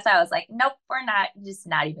loop. So that's why I was like, nope, we're not just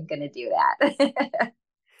not even going to do that.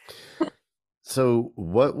 So,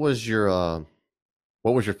 what was your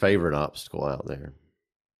favorite obstacle out there?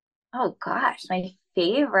 Oh gosh, my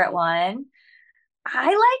favorite one.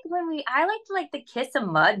 I liked like the kiss of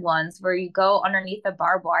mud ones where you go underneath the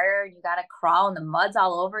barbed wire and you gotta crawl and the mud's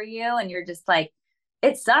all over you and you're just like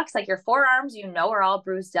it sucks. Like your forearms, are all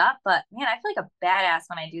bruised up, but man, I feel like a badass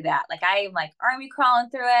when I do that. Like I'm like army crawling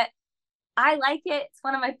through it. I like it. It's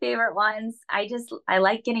one of my favorite ones. I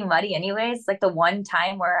like getting muddy anyways. It's like the one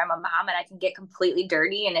time where I'm a mom and I can get completely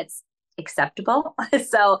dirty and it's acceptable.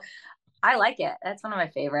 So I like it. That's one of my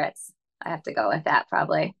favorites. I have to go with that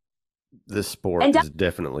probably. This sport And is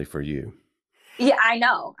definitely for you. yeah, I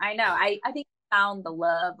know. I know. I think I found the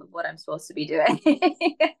love of what I'm supposed to be doing.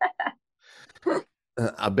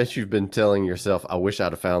 I bet you've been telling yourself, I wish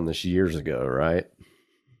I'd have found this years ago, right?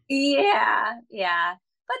 Yeah, yeah.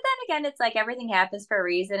 But then again, it's like everything happens for a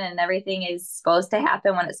reason and everything is supposed to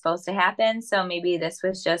happen when it's supposed to happen. So maybe this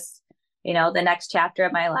was just, the next chapter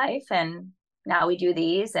of my life. And now we do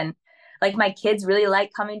these. And like my kids really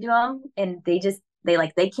like coming to them and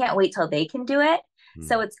they can't wait till they can do it. Hmm.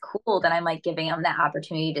 So it's cool that I'm like giving them that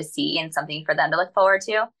opportunity to see and something for them to look forward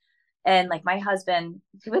to. And like my husband,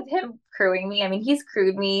 with him crewing me, I mean, he's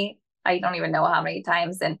crewed me, I don't even know how many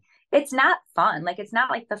times. And it's not fun. Like, it's not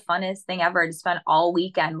like the funnest thing ever to spend all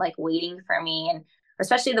weekend like waiting for me. And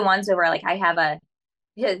especially the ones where like I have a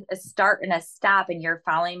start and a stop and you're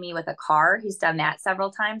following me with a car. He's done that several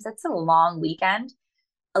times. It's a long weekend.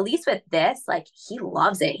 At least with this, like he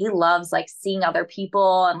loves it. He loves like seeing other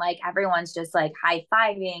people and like everyone's just like high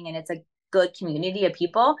fiving and it's a good community of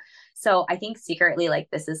people. So I think secretly like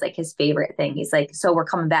this is like his favorite thing. He's like, so we're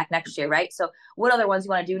coming back next year, right? So what other ones you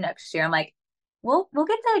want to do next year? I'm like, we'll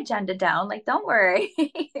get the agenda down. Like, don't worry.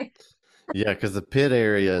 Yeah, because the pit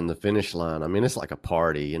area and the finish line, I mean, it's like a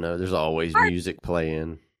party, there's always music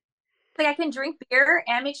playing. Like I can drink beer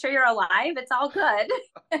and make sure you're alive. It's all good.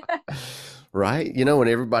 Right? And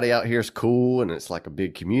everybody out here is cool and it's like a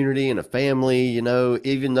big community and a family,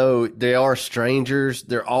 even though they are strangers,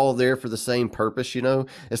 they're all there for the same purpose.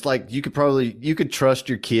 It's like you could trust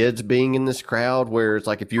your kids being in this crowd where it's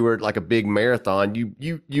like if you were at like a big marathon,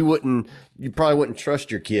 you probably wouldn't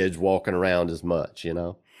trust your kids walking around as much.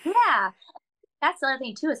 Yeah. That's the other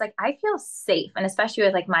thing too, is like I feel safe. And especially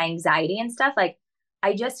with like my anxiety and stuff, like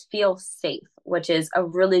I just feel safe, which is a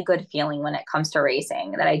really good feeling when it comes to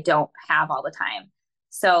racing that I don't have all the time.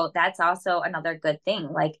 So that's also another good thing.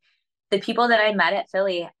 Like the people that I met at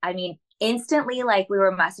Philly, I mean, instantly, like we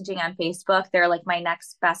were messaging on Facebook, they're like my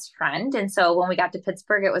next best friend. And so when we got to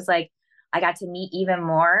Pittsburgh, it was like I got to meet even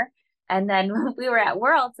more. And then when we were at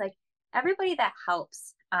Worlds, like everybody that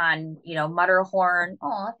helps on, Matterhorn.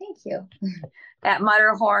 Oh, thank you. At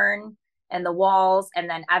Matterhorn and the walls, and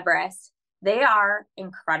then Everest. They are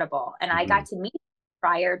incredible. And I Mhm. got to meet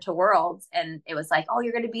prior to Worlds, and it was like, oh,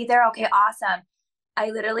 you're going to be there? Okay, awesome. I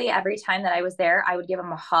literally, every time that I was there, I would give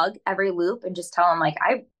them a hug every loop and just tell them, like,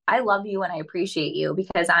 I love you and I appreciate you,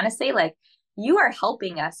 because honestly, like, you are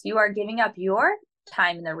helping us. You are giving up your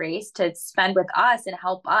time in the race to spend with us and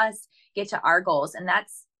help us get to our goals. And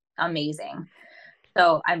that's amazing.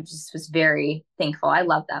 So I'm just was very thankful. I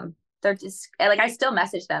love them. They're just like, I still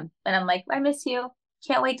message them and I'm like, I miss you.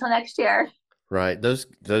 Can't wait till next year. Right. Those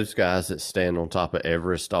guys that stand on top of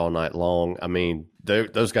Everest all night long. I mean,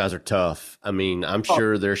 those guys are tough. I mean, I'm Oh,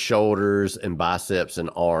 sure their shoulders and biceps and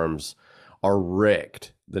arms are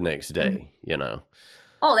wrecked the next mhm. day. You know.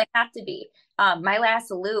 Oh, they have to be. My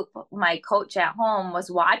last loop, my coach at home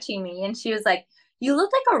was watching me and she was like, you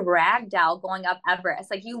look like a rag doll going up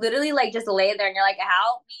Everest. Like, you literally like just lay there and you're like,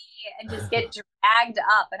 help me, and just get dragged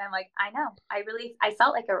up. And I'm like, I know. I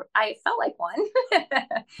felt like one.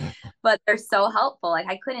 But they're so helpful. Like,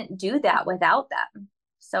 I couldn't do that without them.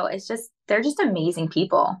 So they're just amazing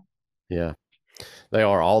people. Yeah. They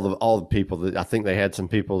are all the people that I think they had some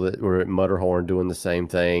people that were at Mutterhorn doing the same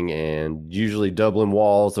thing, and usually Dublin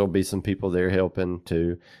Walls there'll be some people there helping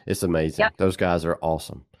too. It's amazing. Yep, Those guys are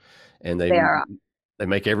awesome, and they are. they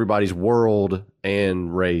make everybody's world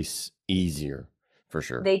and race easier for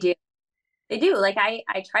sure. They do. They do. Like, I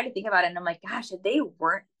try to think about it and I'm like, gosh, if they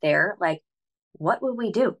weren't there, like, what would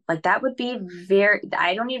we do? Like, that would be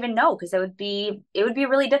I don't even know, because it would be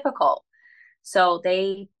really difficult. So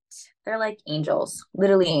they're like angels,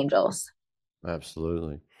 literally angels.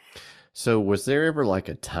 Absolutely. So, was there ever like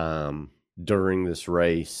a time during this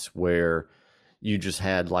race where you just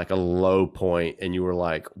had like a low point and you were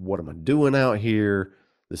like, what am I doing out here?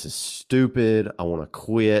 This is stupid. I want to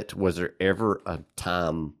quit. Was there ever a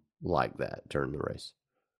time like that during the race?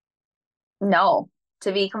 No,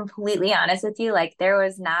 to be completely honest with you, like, there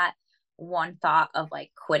was not one thought of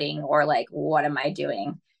like quitting or like, what am I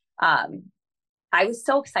doing? Um, I was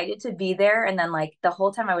so excited to be there. And then, like, the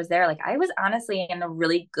whole time I was there, like, I was honestly in a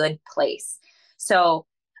really good place. So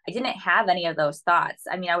I didn't have any of those thoughts.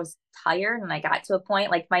 I mean, I was tired and I got to a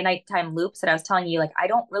point, like my nighttime loops that I was telling you, like, I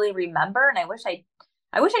don't really remember. And I wish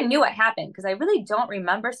I knew what happened, because I really don't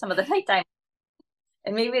remember some of the nighttime.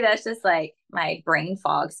 And maybe that's just like my brain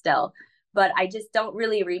fog still, but I just don't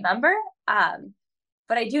really remember.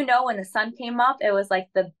 But I do know when the sun came up, it was like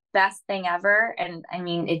the best thing ever. And I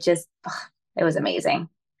mean, it was amazing.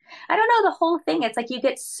 I don't know, the whole thing. It's like you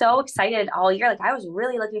get so excited all year. Like, I was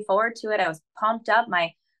really looking forward to it. I was pumped up.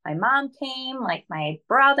 My mom came, like my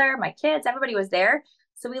brother, my kids, everybody was there.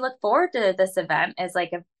 So we look forward to this event as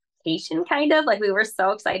like a vacation, kind of. Like, we were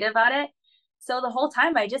so excited about it. So the whole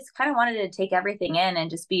time I just kind of wanted to take everything in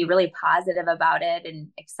and just be really positive about it and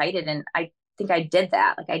excited. And I think I did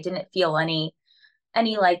that. Like, I didn't feel any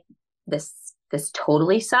like, this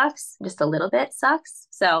totally sucks, just a little bit sucks.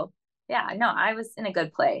 So yeah, no, I was in a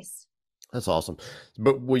good place. That's awesome.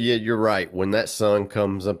 But well, yeah, you're right. When that sun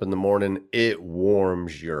comes up in the morning, it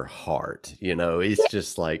warms your heart. You know, it's Yeah,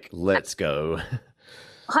 just like, let's go.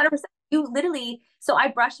 100%. You literally, so I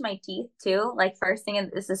brush my teeth too, like first thing,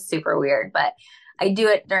 and this is super weird, but I do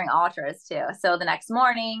it during ultras too. So the next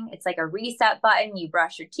morning, it's like a reset button. You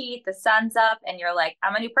brush your teeth, the sun's up, and you're like,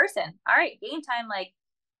 I'm a new person. All right, game time. Like,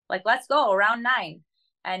 let's go around 9.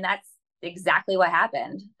 And that's exactly what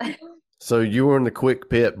happened. So you were in the quick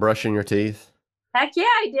pit brushing your teeth? Heck yeah,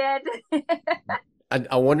 I did.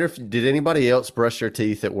 I wonder if did anybody else brush their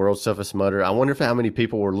teeth at World Toughest Mudder? I wonder if how many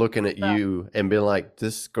people were looking at you and being like,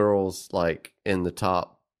 "This girl's like in the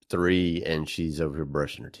top 3, and she's over here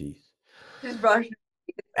brushing her teeth." Just brush.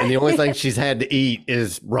 And the only thing she's had to eat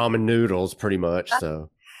is ramen noodles, pretty much. So,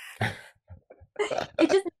 It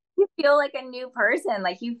just makes you feel like a new person,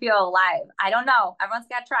 like you feel alive. I don't know. Everyone's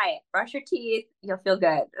got to try it. Brush your teeth, you'll feel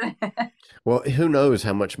good. well, who knows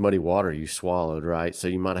how much muddy water you swallowed, right? So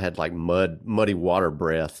you might have had like muddy water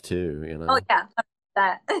breath too. You Oh know. yeah,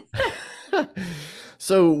 that.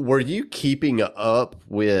 So, were you keeping up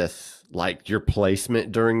with like your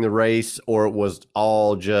placement during the race, or it was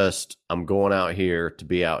all just, I'm going out here to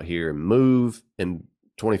be out here and move in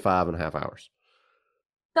 25 and a half hours?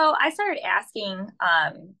 So I started asking,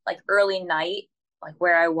 like early night, like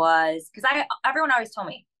where I was, because everyone always told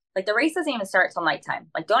me, like, the race doesn't even start till nighttime.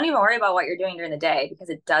 Like, don't even worry about what you're doing during the day, because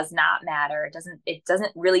it does not matter. It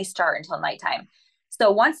doesn't really start until nighttime.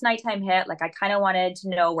 So once nighttime hit, like, I kind of wanted to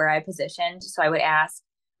know where I positioned. So I would ask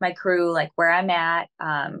my crew, like, where I'm at,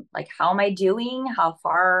 like, how am I doing? How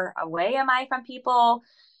far away am I from people?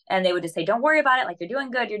 And they would just say, don't worry about it. Like, you're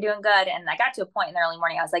doing good. You're doing good. And I got to a point in the early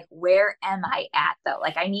morning. I was like, where am I at though?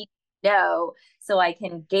 Like, I need to know so I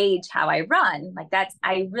can gauge how I run. Like,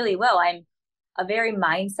 I really will. I'm a very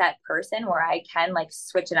mindset person where I can like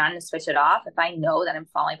switch it on and switch it off. If I know that I'm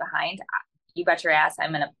falling behind, you bet your ass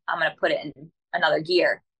I'm gonna put it in another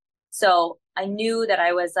gear. So I knew that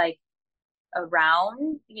I was like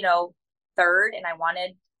around, third, and I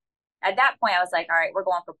wanted, at that point I was like, all right, we're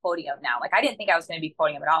going for podium now. Like, I didn't think I was going to be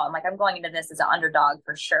podium at all. I'm like, I'm going into this as an underdog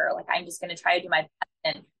for sure. Like, I'm just going to try to do my best,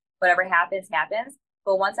 and whatever happens happens.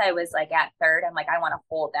 But once I was like at third, I'm like, I want to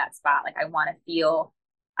hold that spot. Like, I want to feel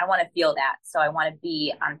that. So I want to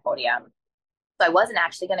be on podium. So I wasn't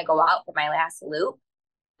actually going to go out for my last loop.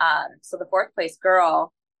 So the fourth place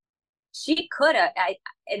girl, she could have,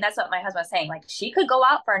 and that's what my husband was saying. Like, she could go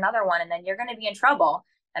out for another one, and then you're going to be in trouble.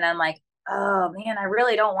 And I'm like, oh man, I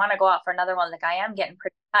really don't want to go out for another one. Like, I am getting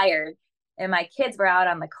pretty tired. And my kids were out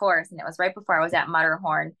on the course, and it was right before I was at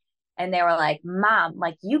Matterhorn. And they were like, Mom,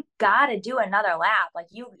 like, you got to do another lap. Like,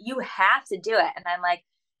 you have to do it. And I'm like,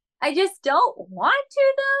 I just don't want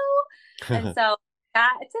to though. And so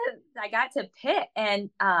I got to pit, and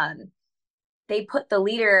they put the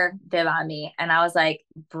leader bib on me, and I was like,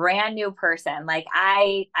 brand new person. Like,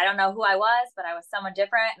 I don't know who I was, but I was someone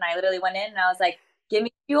different. And I literally went in and I was like, give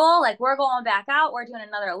me fuel. Like, we're going back out. We're doing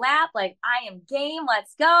another lap. Like, I am game.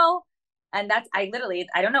 Let's go. And I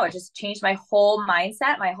don't know. It just changed my whole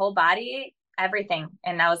mindset, my whole body, everything.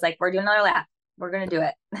 And I was like, we're doing another lap. We're going to do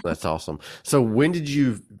it. That's awesome. So when did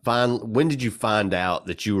you find out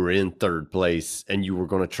that you were in third place and you were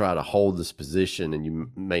going to try to hold this position, and you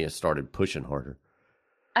may have started pushing harder?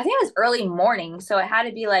 I think it was early morning. So it had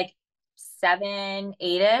to be like 7,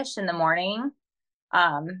 8-ish in the morning.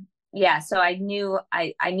 Yeah. So I knew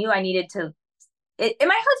I needed to, and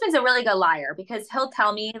my husband's a really good liar, because he'll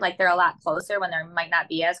tell me like they're a lot closer when they might not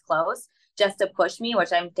be as close, just to push me,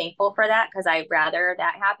 which I'm thankful for that, because I'd rather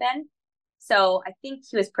that happen. So I think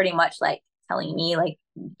he was pretty much like telling me, like,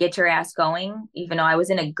 get your ass going, even though I was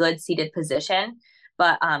in a good seated position.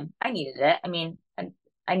 But I needed it. I mean,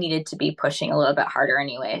 I needed to be pushing a little bit harder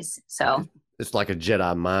anyways. So it's like a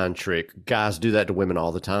Jedi mind trick. Guys do that to women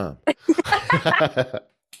all the time.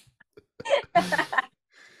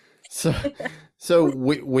 So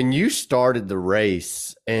when you started the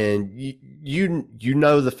race, and you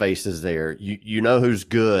know the faces there, you know who's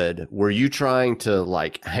good. Were you trying to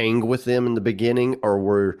like hang with them in the beginning, or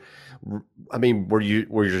were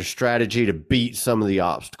your strategy to beat some of the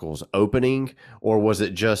obstacles opening, or was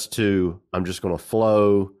it just I'm just going to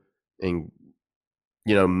flow and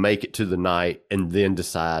make it to the night and then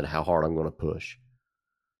decide how hard I'm going to push?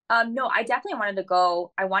 No, I definitely wanted to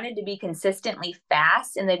go. I wanted to be consistently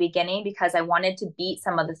fast in the beginning, because I wanted to beat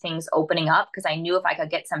some of the things opening up, because I knew if I could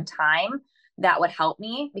get some time, that would help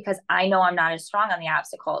me, because I know I'm not as strong on the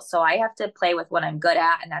obstacles. So I have to play with what I'm good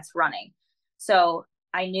at, and that's running. So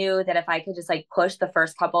I knew that if I could just like push the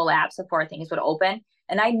first couple laps before things would open,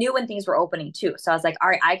 and I knew when things were opening too. So I was like, all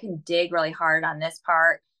right, I can dig really hard on this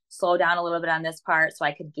part, slow down a little bit on this part, so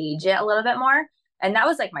I could gauge it a little bit more. And that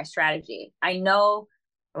was like my strategy. I know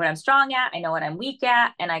what I'm strong at, I know what I'm weak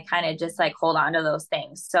at, and I kind of just like hold on to those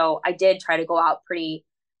things. So I did try to go out pretty,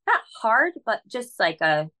 not hard, but just like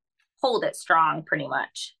hold it strong pretty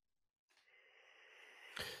much.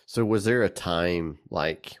 So was there a time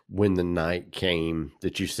like when the night came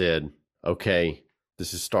that you said, okay,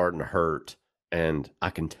 this is starting to hurt and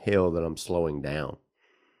I can tell that I'm slowing down?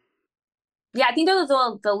 Yeah, I think those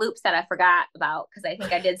are the loops that I forgot about, because I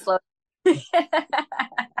think I did slow.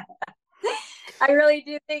 I really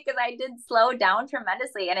do think, because I did slow down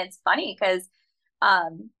tremendously. And it's funny because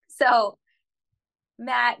so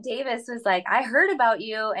Matt Davis was like, I heard about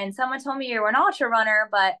you, and someone told me you were an ultra runner,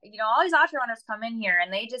 but all these ultra runners come in here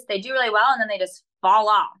and they do really well, and then they just fall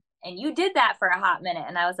off. And you did that for a hot minute.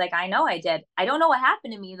 And I was like, I know I did. I don't know what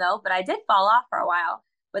happened to me though, but I did fall off for a while.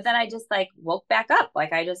 But then I just like woke back up.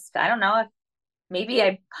 Like, I don't know if maybe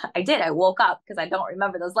I did. I woke up, because I don't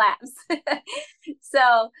remember those laps.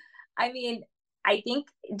 So, I mean, I think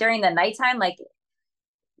during the nighttime, like,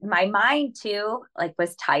 my mind too, like,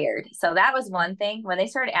 was tired. So that was one thing. When they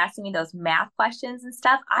started asking me those math questions and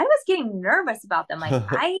stuff, I was getting nervous about them. Like,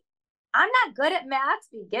 I'm not good at math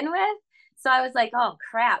to begin with. So I was like, oh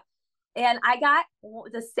crap. And I got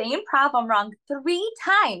the same problem wrong 3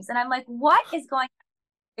 times. And I'm like, what is going on?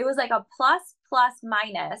 It was like a plus, plus,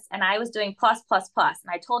 minus. And I was doing plus, plus, plus.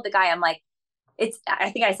 And I told the guy, I'm like, I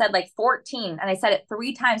think I said like 14, and I said it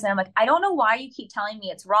 3 times. And I'm like, I don't know why you keep telling me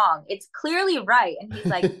it's wrong. It's clearly right. And he's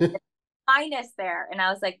like, minus there. And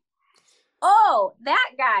I was like, oh,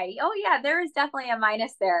 that guy. Oh yeah, there is definitely a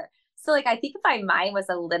minus there. So like I think my mind was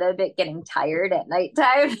a little bit getting tired at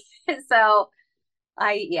nighttime. So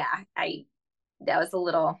I that was a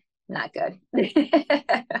little not good.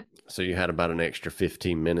 So you had about an extra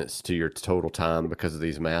 15 minutes to your total time because of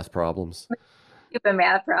these math problems? Stupid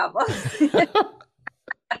math problems.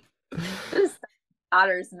 Just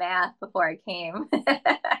daughter's math before I came.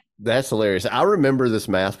 That's hilarious. I remember this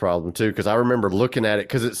math problem too, because I remember looking at it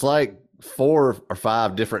because it's like 4 or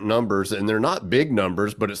 5 different numbers and they're not big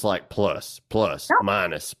numbers, but it's like plus, plus, No.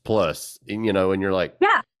 minus, plus, and, you know, and you're like,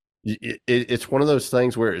 Yeah. it's one of those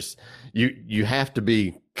things where it's you have to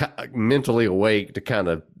be mentally awake to kind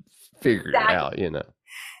of figure it out, you know.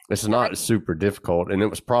 It's not super difficult, and it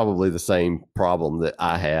was probably the same problem that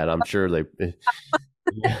I had. I'm sure they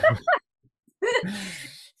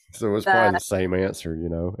so it's probably the same answer, you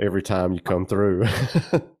know, every time you come through.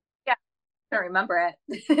 Yeah, I don't remember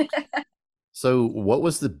it. So what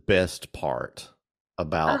was the best part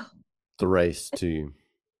about the race to you?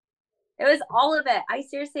 It was all of it. I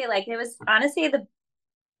seriously, like, it was honestly the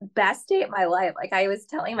best day of my life. Like, I was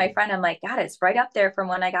telling my friend, I'm like, God, it's right up there from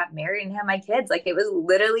when I got married and had my kids. Like, it was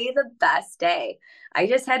literally the best day. I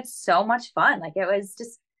just had so much fun. Like, it was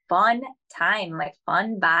just fun time, like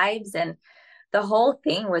fun vibes, and the whole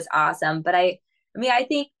thing was awesome. But I mean, I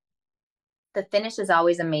think the finish is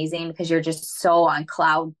always amazing because you're just so on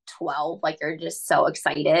cloud 12. Like, you're just so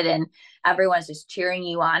excited and everyone's just cheering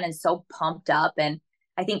you on and so pumped up. And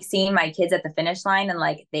I think seeing my kids at the finish line and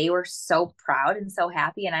like they were so proud and so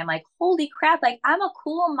happy. And I'm like, holy crap, like I'm a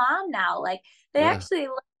cool mom now. Like they actually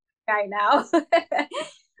look right now.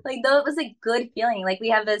 Like that was a good feeling. Like we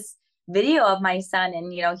have this video of my son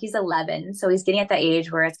and you know, he's 11. So he's getting at the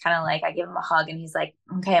age where it's kind of like I give him a hug and he's like,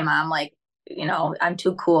 okay, mom, like, you know, I'm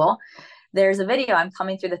too cool. There's a video, I'm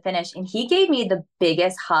coming through the finish and he gave me the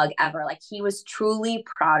biggest hug ever. Like he was truly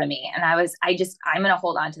proud of me. And I'm going to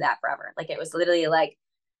hold on to that forever. Like it was literally like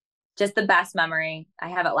just the best memory. I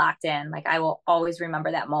have it locked in. Like I will always remember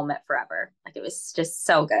that moment forever. Like it was just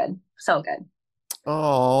so good. So good.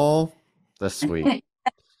 Oh, that's sweet.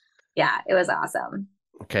 Yeah, it was awesome.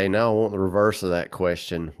 Okay, now I want the reverse of that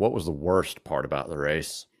question. What was the worst part about the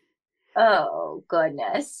race? Oh,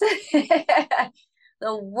 goodness.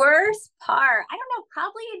 The worst part, I don't know,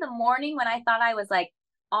 probably the morning when I thought I was like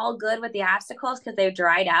all good with the obstacles because they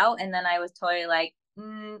dried out. And then I was totally like,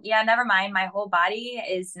 yeah, never mind. My whole body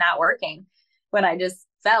is not working when I just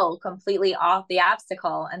fell completely off the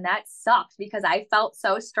obstacle. And that sucked because I felt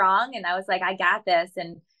so strong and I was like, I got this.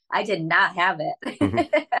 And I did not have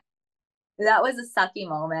it. That was a sucky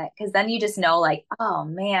moment because then you just know like, oh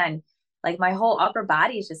man, like my whole upper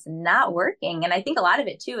body is just not working. And I think a lot of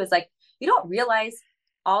it too is like, you don't realize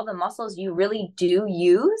all the muscles you really do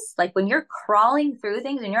use. Like when you're crawling through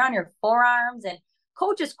things and you're on your forearms and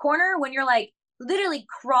coach's corner, when you're like literally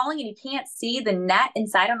crawling and you can't see the net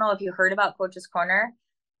inside. I don't know if you heard about coach's corner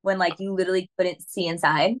when like you literally couldn't see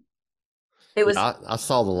inside. It was, I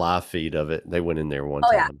saw the live feed of it. They went in there one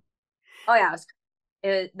time. Yeah. Oh yeah. It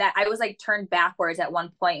was that I was like turned backwards at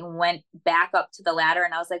one point and went back up to the ladder.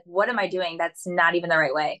 And I was like, what am I doing? That's not even the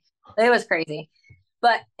right way. It was crazy.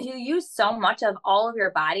 But you use so much of all of your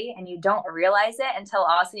body and you don't realize it until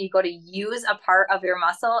all of a sudden you go to use a part of your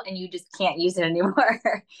muscle and you just can't use it anymore.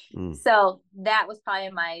 So that was probably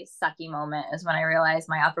my sucky moment is when I realized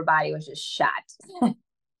my upper body was just shot.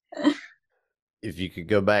 If you could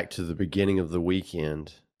go back to the beginning of the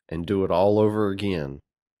weekend and do it all over again,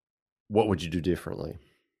 what would you do differently?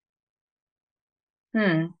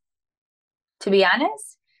 To be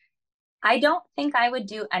honest, I don't think I would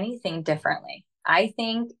do anything differently. I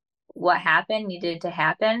think what happened needed to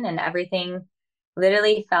happen and everything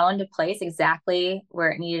literally fell into place exactly where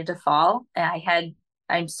it needed to fall. And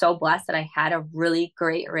I'm so blessed that I had a really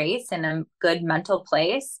great race and a good mental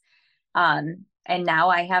place. And now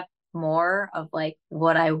I have more of like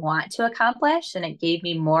what I want to accomplish. And it gave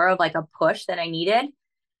me more of like a push that I needed.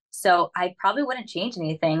 So I probably wouldn't change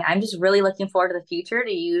anything. I'm just really looking forward to the future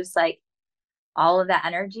to use like all of that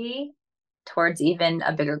energy towards even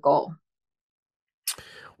a bigger goal.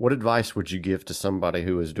 What advice would you give to somebody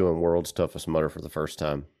who is doing World's Toughest Mudder for the first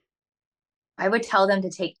time? I would tell them to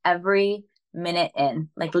take every minute in,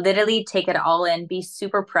 like literally take it all in, be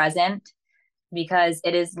super present because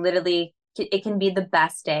it is literally, it can be the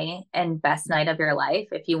best day and best night of your life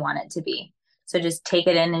if you want it to be. So just take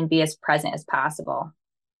it in and be as present as possible.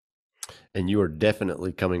 And you are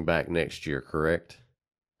definitely coming back next year, correct?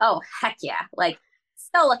 Oh, heck yeah. Like,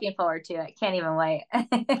 so looking forward to it. Can't even wait.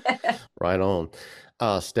 Right on.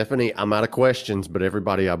 Stephanie, I'm out of questions, but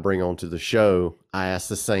everybody I bring onto the show, I ask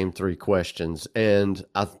the same 3 questions. And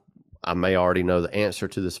I may already know the answer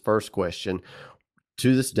to this first question.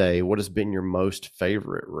 to this day, what has been your most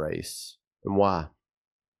favorite race and why?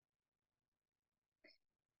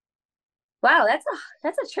 Wow,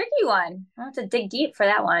 that's a tricky one. I'll have to dig deep for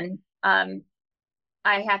that one.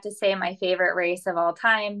 I have to say my favorite race of all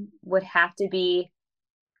time would have to be,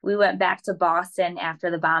 we went back to Boston after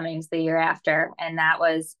the bombings the year after, and that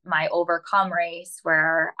was my overcome race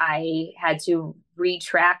where I had to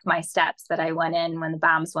retrack my steps that I went in when the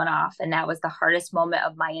bombs went off. And that was the hardest moment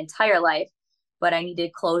of my entire life, but I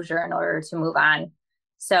needed closure in order to move on.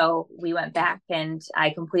 So we went back and I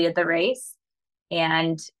completed the race,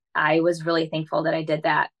 and I was really thankful that I did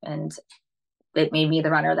that. And it made me the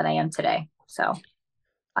runner that I am today. So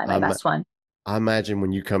probably my best one. I imagine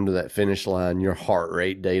when you come to that finish line, your heart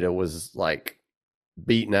rate data was like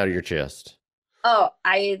beating out of your chest. Oh,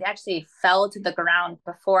 I actually fell to the ground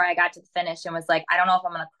before I got to the finish and was like, I don't know if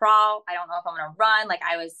I'm going to crawl. I don't know if I'm going to run. Like,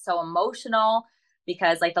 I was so emotional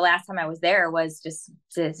because like the last time I was there was just,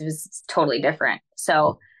 it was totally different.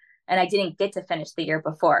 So, and I didn't get to finish the year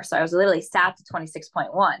before. So I was literally stopped at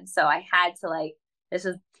 26.1. So I had to like,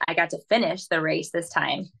 I got to finish the race this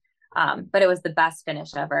time. But it was the best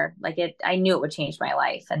finish ever. Like I knew it would change my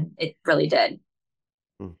life, and it really did.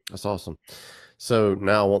 That's awesome. So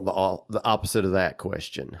now I want the opposite of that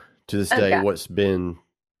question. To this day, what's been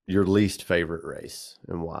your least favorite race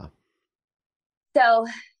and why? So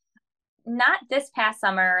not this past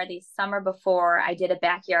summer, the summer before, I did a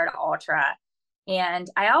backyard ultra. And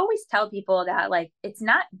I always tell people that like, it's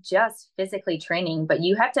not just physically training, but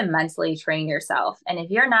you have to mentally train yourself. And if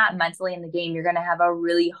you're not mentally in the game, you're going to have a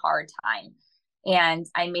really hard time. And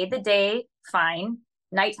I made the day fine.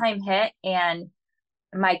 Nighttime hit and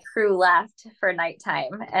my crew left for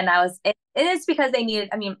nighttime. And it is because they needed,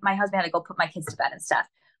 I mean, my husband had to go put my kids to bed and stuff,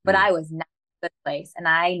 but I was not in a good place and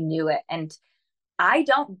I knew it. And I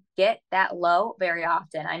don't get that low very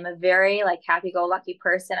often. I'm a very like happy-go-lucky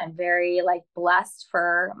person. I'm very like blessed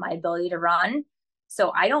for my ability to run.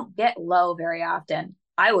 So I don't get low very often.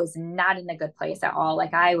 I was not in a good place at all.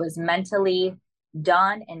 Like I was mentally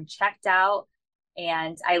done and checked out.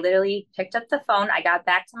 And I literally picked up the phone. I got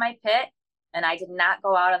back to my pit and I did not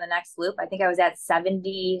go out on the next loop. I think I was at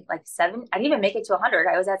 70, like 7. I didn't even make it to 100.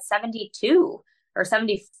 I was at 72 or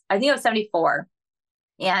 70. I think it was 74.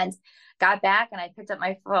 And got back and I picked up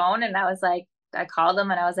my phone and I was like, I called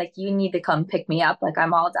them and I was like, you need to come pick me up. Like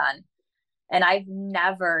I'm all done. And I've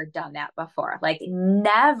never done that before, like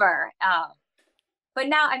never. But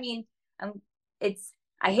now, I mean,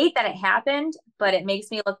 I hate that it happened, but it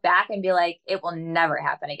makes me look back and be like, it will never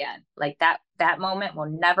happen again. Like that moment will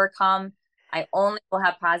never come. I only will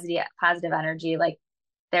have positive energy. Like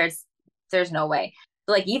there's no way.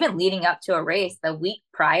 Like even leading up to a race the week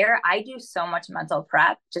prior, I do so much mental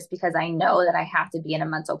prep just because I know that I have to be in a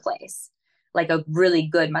mental place, like a really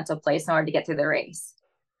good mental place in order to get through the race.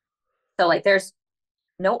 So like there's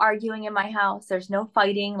no arguing in my house. There's no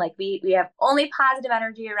fighting. Like we have only positive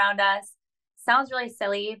energy around us. Sounds really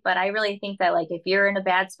silly, but I really think that like if you're in a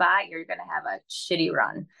bad spot, you're going to have a shitty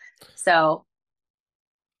run. So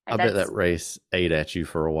I bet that race ate at you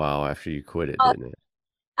for a while after you quit it, didn't it?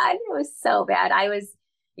 It was so bad. I was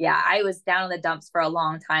down in the dumps for a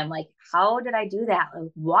long time. Like, how did I do that? Like,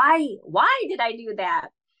 why did I do that?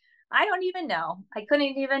 I don't even know. I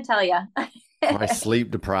couldn't even tell you. Probably sleep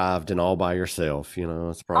deprived and all by yourself. You know,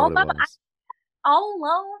 that's probably what it was. All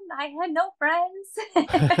alone. I had no friends.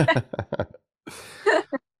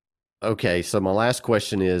 Okay. So my last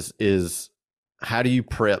question is how do you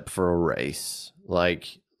prep for a race?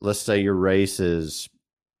 Like, let's say your race is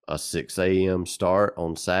a 6 a.m. start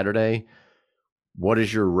on Saturday. What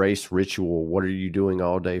is your race ritual? What are you doing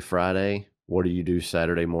all day Friday? What do you do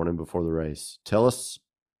Saturday morning before the race? Tell us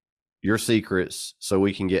your secrets so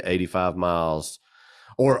we can get 85 miles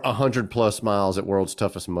or 100+ miles at World's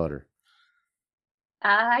Toughest Mudder.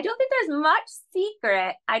 I don't think there's much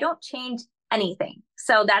secret. I don't change anything.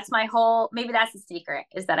 So that's maybe that's the secret,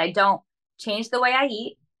 is that I don't change the way I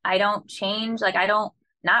eat. I don't change, like I don't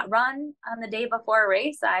not run on the day before a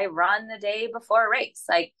race. I run the day before a race.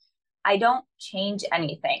 Like I don't change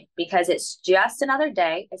anything because it's just another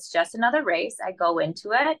day. It's just another race. I go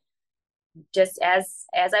into it just as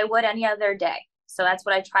I would any other day. So that's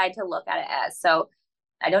what I tried to look at it as. So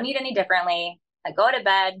I don't eat any differently. I go to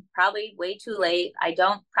bed probably way too late. I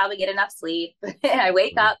don't probably get enough sleep. I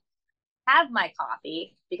wake up, have my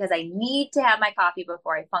coffee because I need to have my coffee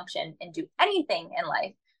before I function and do anything in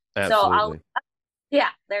life. Absolutely. So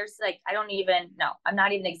there's like, I'm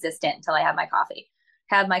not even existent until I have my coffee.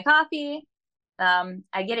 Have my coffee.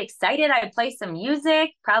 I get excited. I play some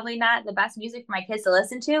music, probably not the best music for my kids to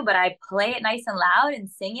listen to, but I play it nice and loud and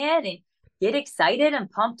sing it and get excited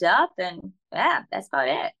and pumped up, and yeah, that's about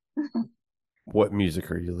it. What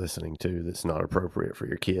music are you listening to that's not appropriate for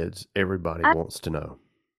your kids? Everybody wants to know.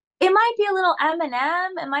 It might be a little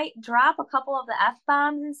Eminem. It might drop a couple of the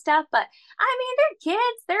F-bombs and stuff, but I mean, they're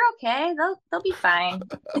kids. They're okay. They'll be fine.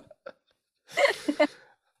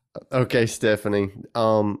 Okay, Stephanie.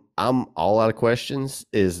 I'm all out of questions.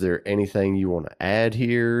 Is there anything you want to add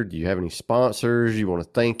here? Do you have any sponsors? You want to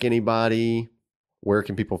thank anybody? Where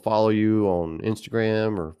can people follow you on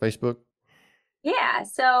Instagram or Facebook? Yeah,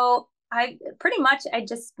 so I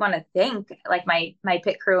just want to thank like my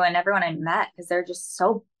pit crew and everyone I met, because they're just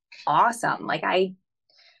so awesome. Like I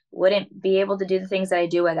wouldn't be able to do the things that I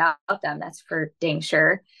do without them. That's for dang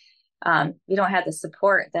sure. You don't have the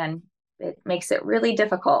support, then it makes it really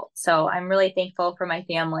difficult. So I'm really thankful for my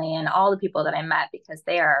family and all the people that I met, because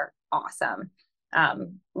they are awesome.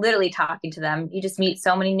 Literally talking to them, you just meet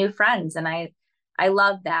so many new friends. And I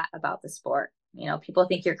love that about the sport. You know, people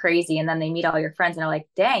think you're crazy, and then they meet all your friends and are like,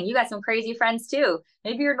 dang, you got some crazy friends too.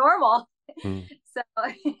 Maybe you're normal. So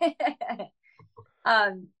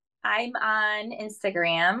I'm on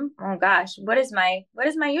Instagram. Oh gosh, what is my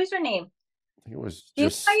username? I think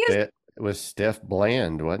it was Steph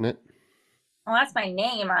Bland, wasn't it? Well, that's my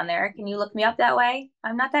name on there. Can you look me up that way?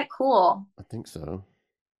 I'm not that cool. I think so.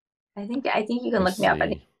 I think you can look me up. I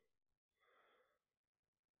think.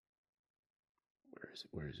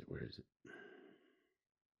 Where is it?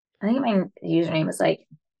 I think my username is like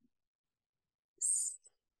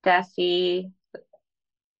Steffi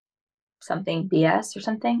something BS or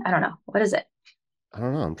something. I don't know. What is it? I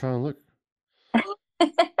don't know. I'm trying to look.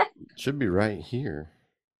 It should be right here.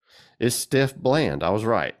 It's Steph Bland. I was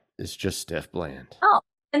right. It's just Steph Bland. Oh,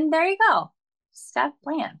 and there you go. Steph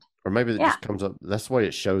Bland. Or maybe it just comes up. That's the way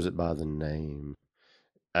it shows it by the name.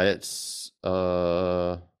 It's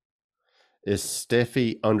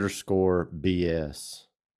Steffi _BS.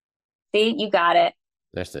 See, you got it.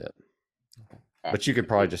 That's it. But you could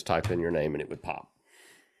probably just type in your name and it would pop.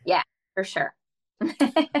 Yeah, for sure.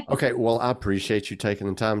 Okay, well, I appreciate you taking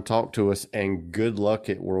the time to talk to us, and good luck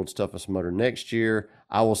at World's Toughest Mudder next year.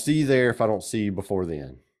 I will see you there if I don't see you before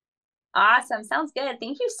then. Awesome. Sounds good.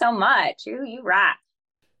 Thank you so much. You rock.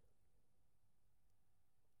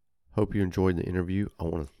 Hope you enjoyed the interview. I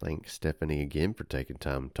want to thank Stephanie again for taking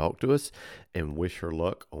time to talk to us and wish her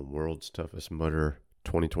luck on World's Toughest Mudder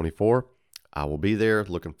 2024. I will be there.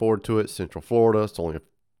 Looking forward to it. Central Florida. It's only a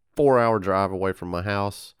 4-hour drive away from my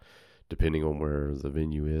house, depending on where the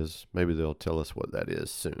venue is. Maybe they'll tell us what that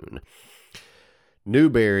is soon.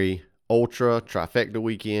 Newberry Ultra Trifecta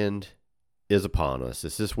Weekend is upon us.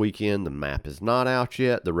 It's this weekend. The map is not out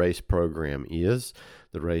yet. The race program is.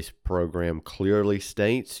 The race program clearly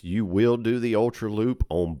states you will do the Ultra Loop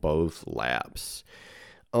on both laps.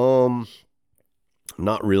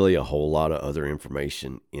 Not really a whole lot of other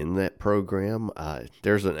information in that program.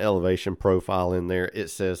 There's an elevation profile in there. It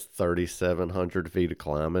says 3,700 feet of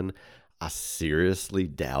climbing. I seriously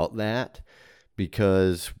doubt that,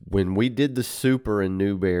 because when we did the Super in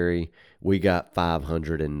Newberry, we got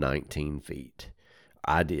 519 feet.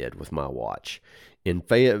 I did with my watch. In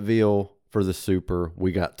Fayetteville for the Super,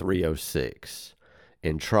 we got 306.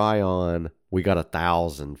 In Tryon, we got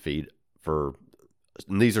 1,000 feet for,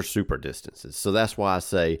 and these are super distances. So that's why I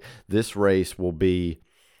say this race will be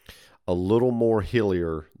a little more hilly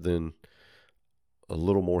than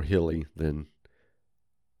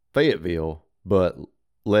Fayetteville, but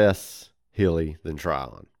less hilly than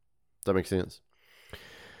Tryon. Does that make sense?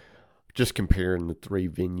 Just comparing the three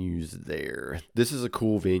venues there. This is a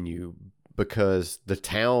cool venue because the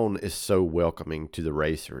town is so welcoming to the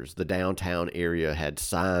racers. The downtown area had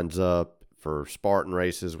signs up for Spartan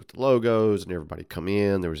races with the logos, and everybody come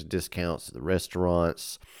in. There was discounts at the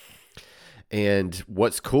restaurants. And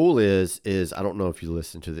what's cool is I don't know if you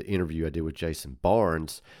listened to the interview I did with Jason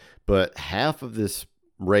Barnes, but half of this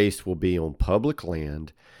race will be on public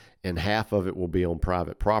land and half of it will be on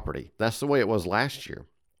private property. That's the way it was last year.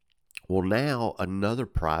 Well, now another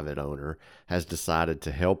private owner has decided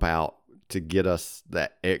to help out to get us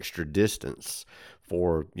that extra distance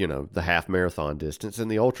for, the half marathon distance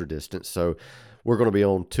and the ultra distance. So we're going to be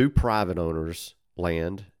on two private owners'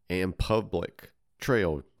 land and public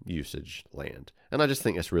trail usage land. And I just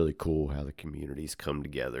think that's really cool how the communities come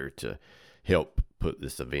together to help put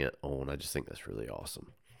this event on. I just think that's really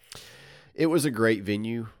awesome. It was a great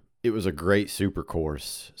venue. It was a great super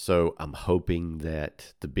course. So I'm hoping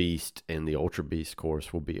that the Beast and the Ultra Beast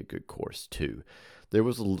course will be a good course too. There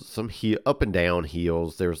was some up and down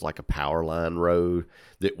hills. There was like a power line road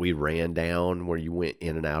that we ran down where you went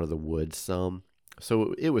in and out of the woods some.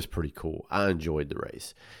 So it was pretty cool. I enjoyed the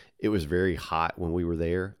race. It was very hot when we were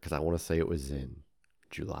there because I want to say it was in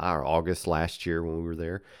July or August last year when we were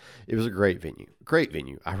there. It was a great venue. Great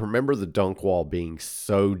venue. I remember the dunk wall being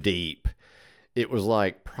so deep. It was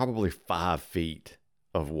like probably 5 feet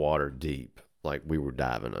of water deep. Like we were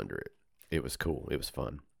diving under it. It was cool. It was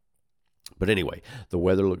fun. But anyway, the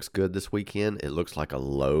weather looks good this weekend. It looks like a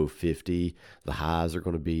low 50. The highs are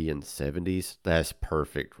going to be in 70s. That's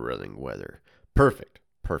perfect running weather. Perfect.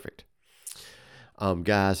 Perfect.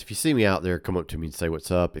 Guys, if you see me out there, come up to me and say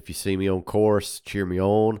what's up. If you see me on course, cheer me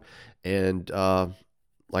on. And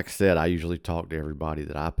like I said, I usually talk to everybody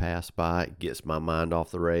that I pass by. It gets my mind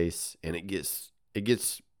off the race, and it gets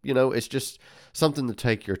it's just something to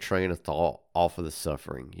take your train of thought off of the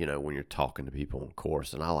suffering, when you're talking to people on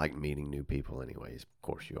course. And I like meeting new people anyways. Of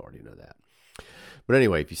course, you already know that. But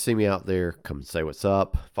anyway, if you see me out there, come and say what's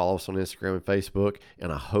up. Follow us on Instagram and Facebook,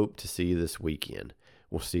 and I hope to see you this weekend.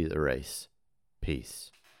 We'll see you at the race.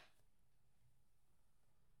 Peace.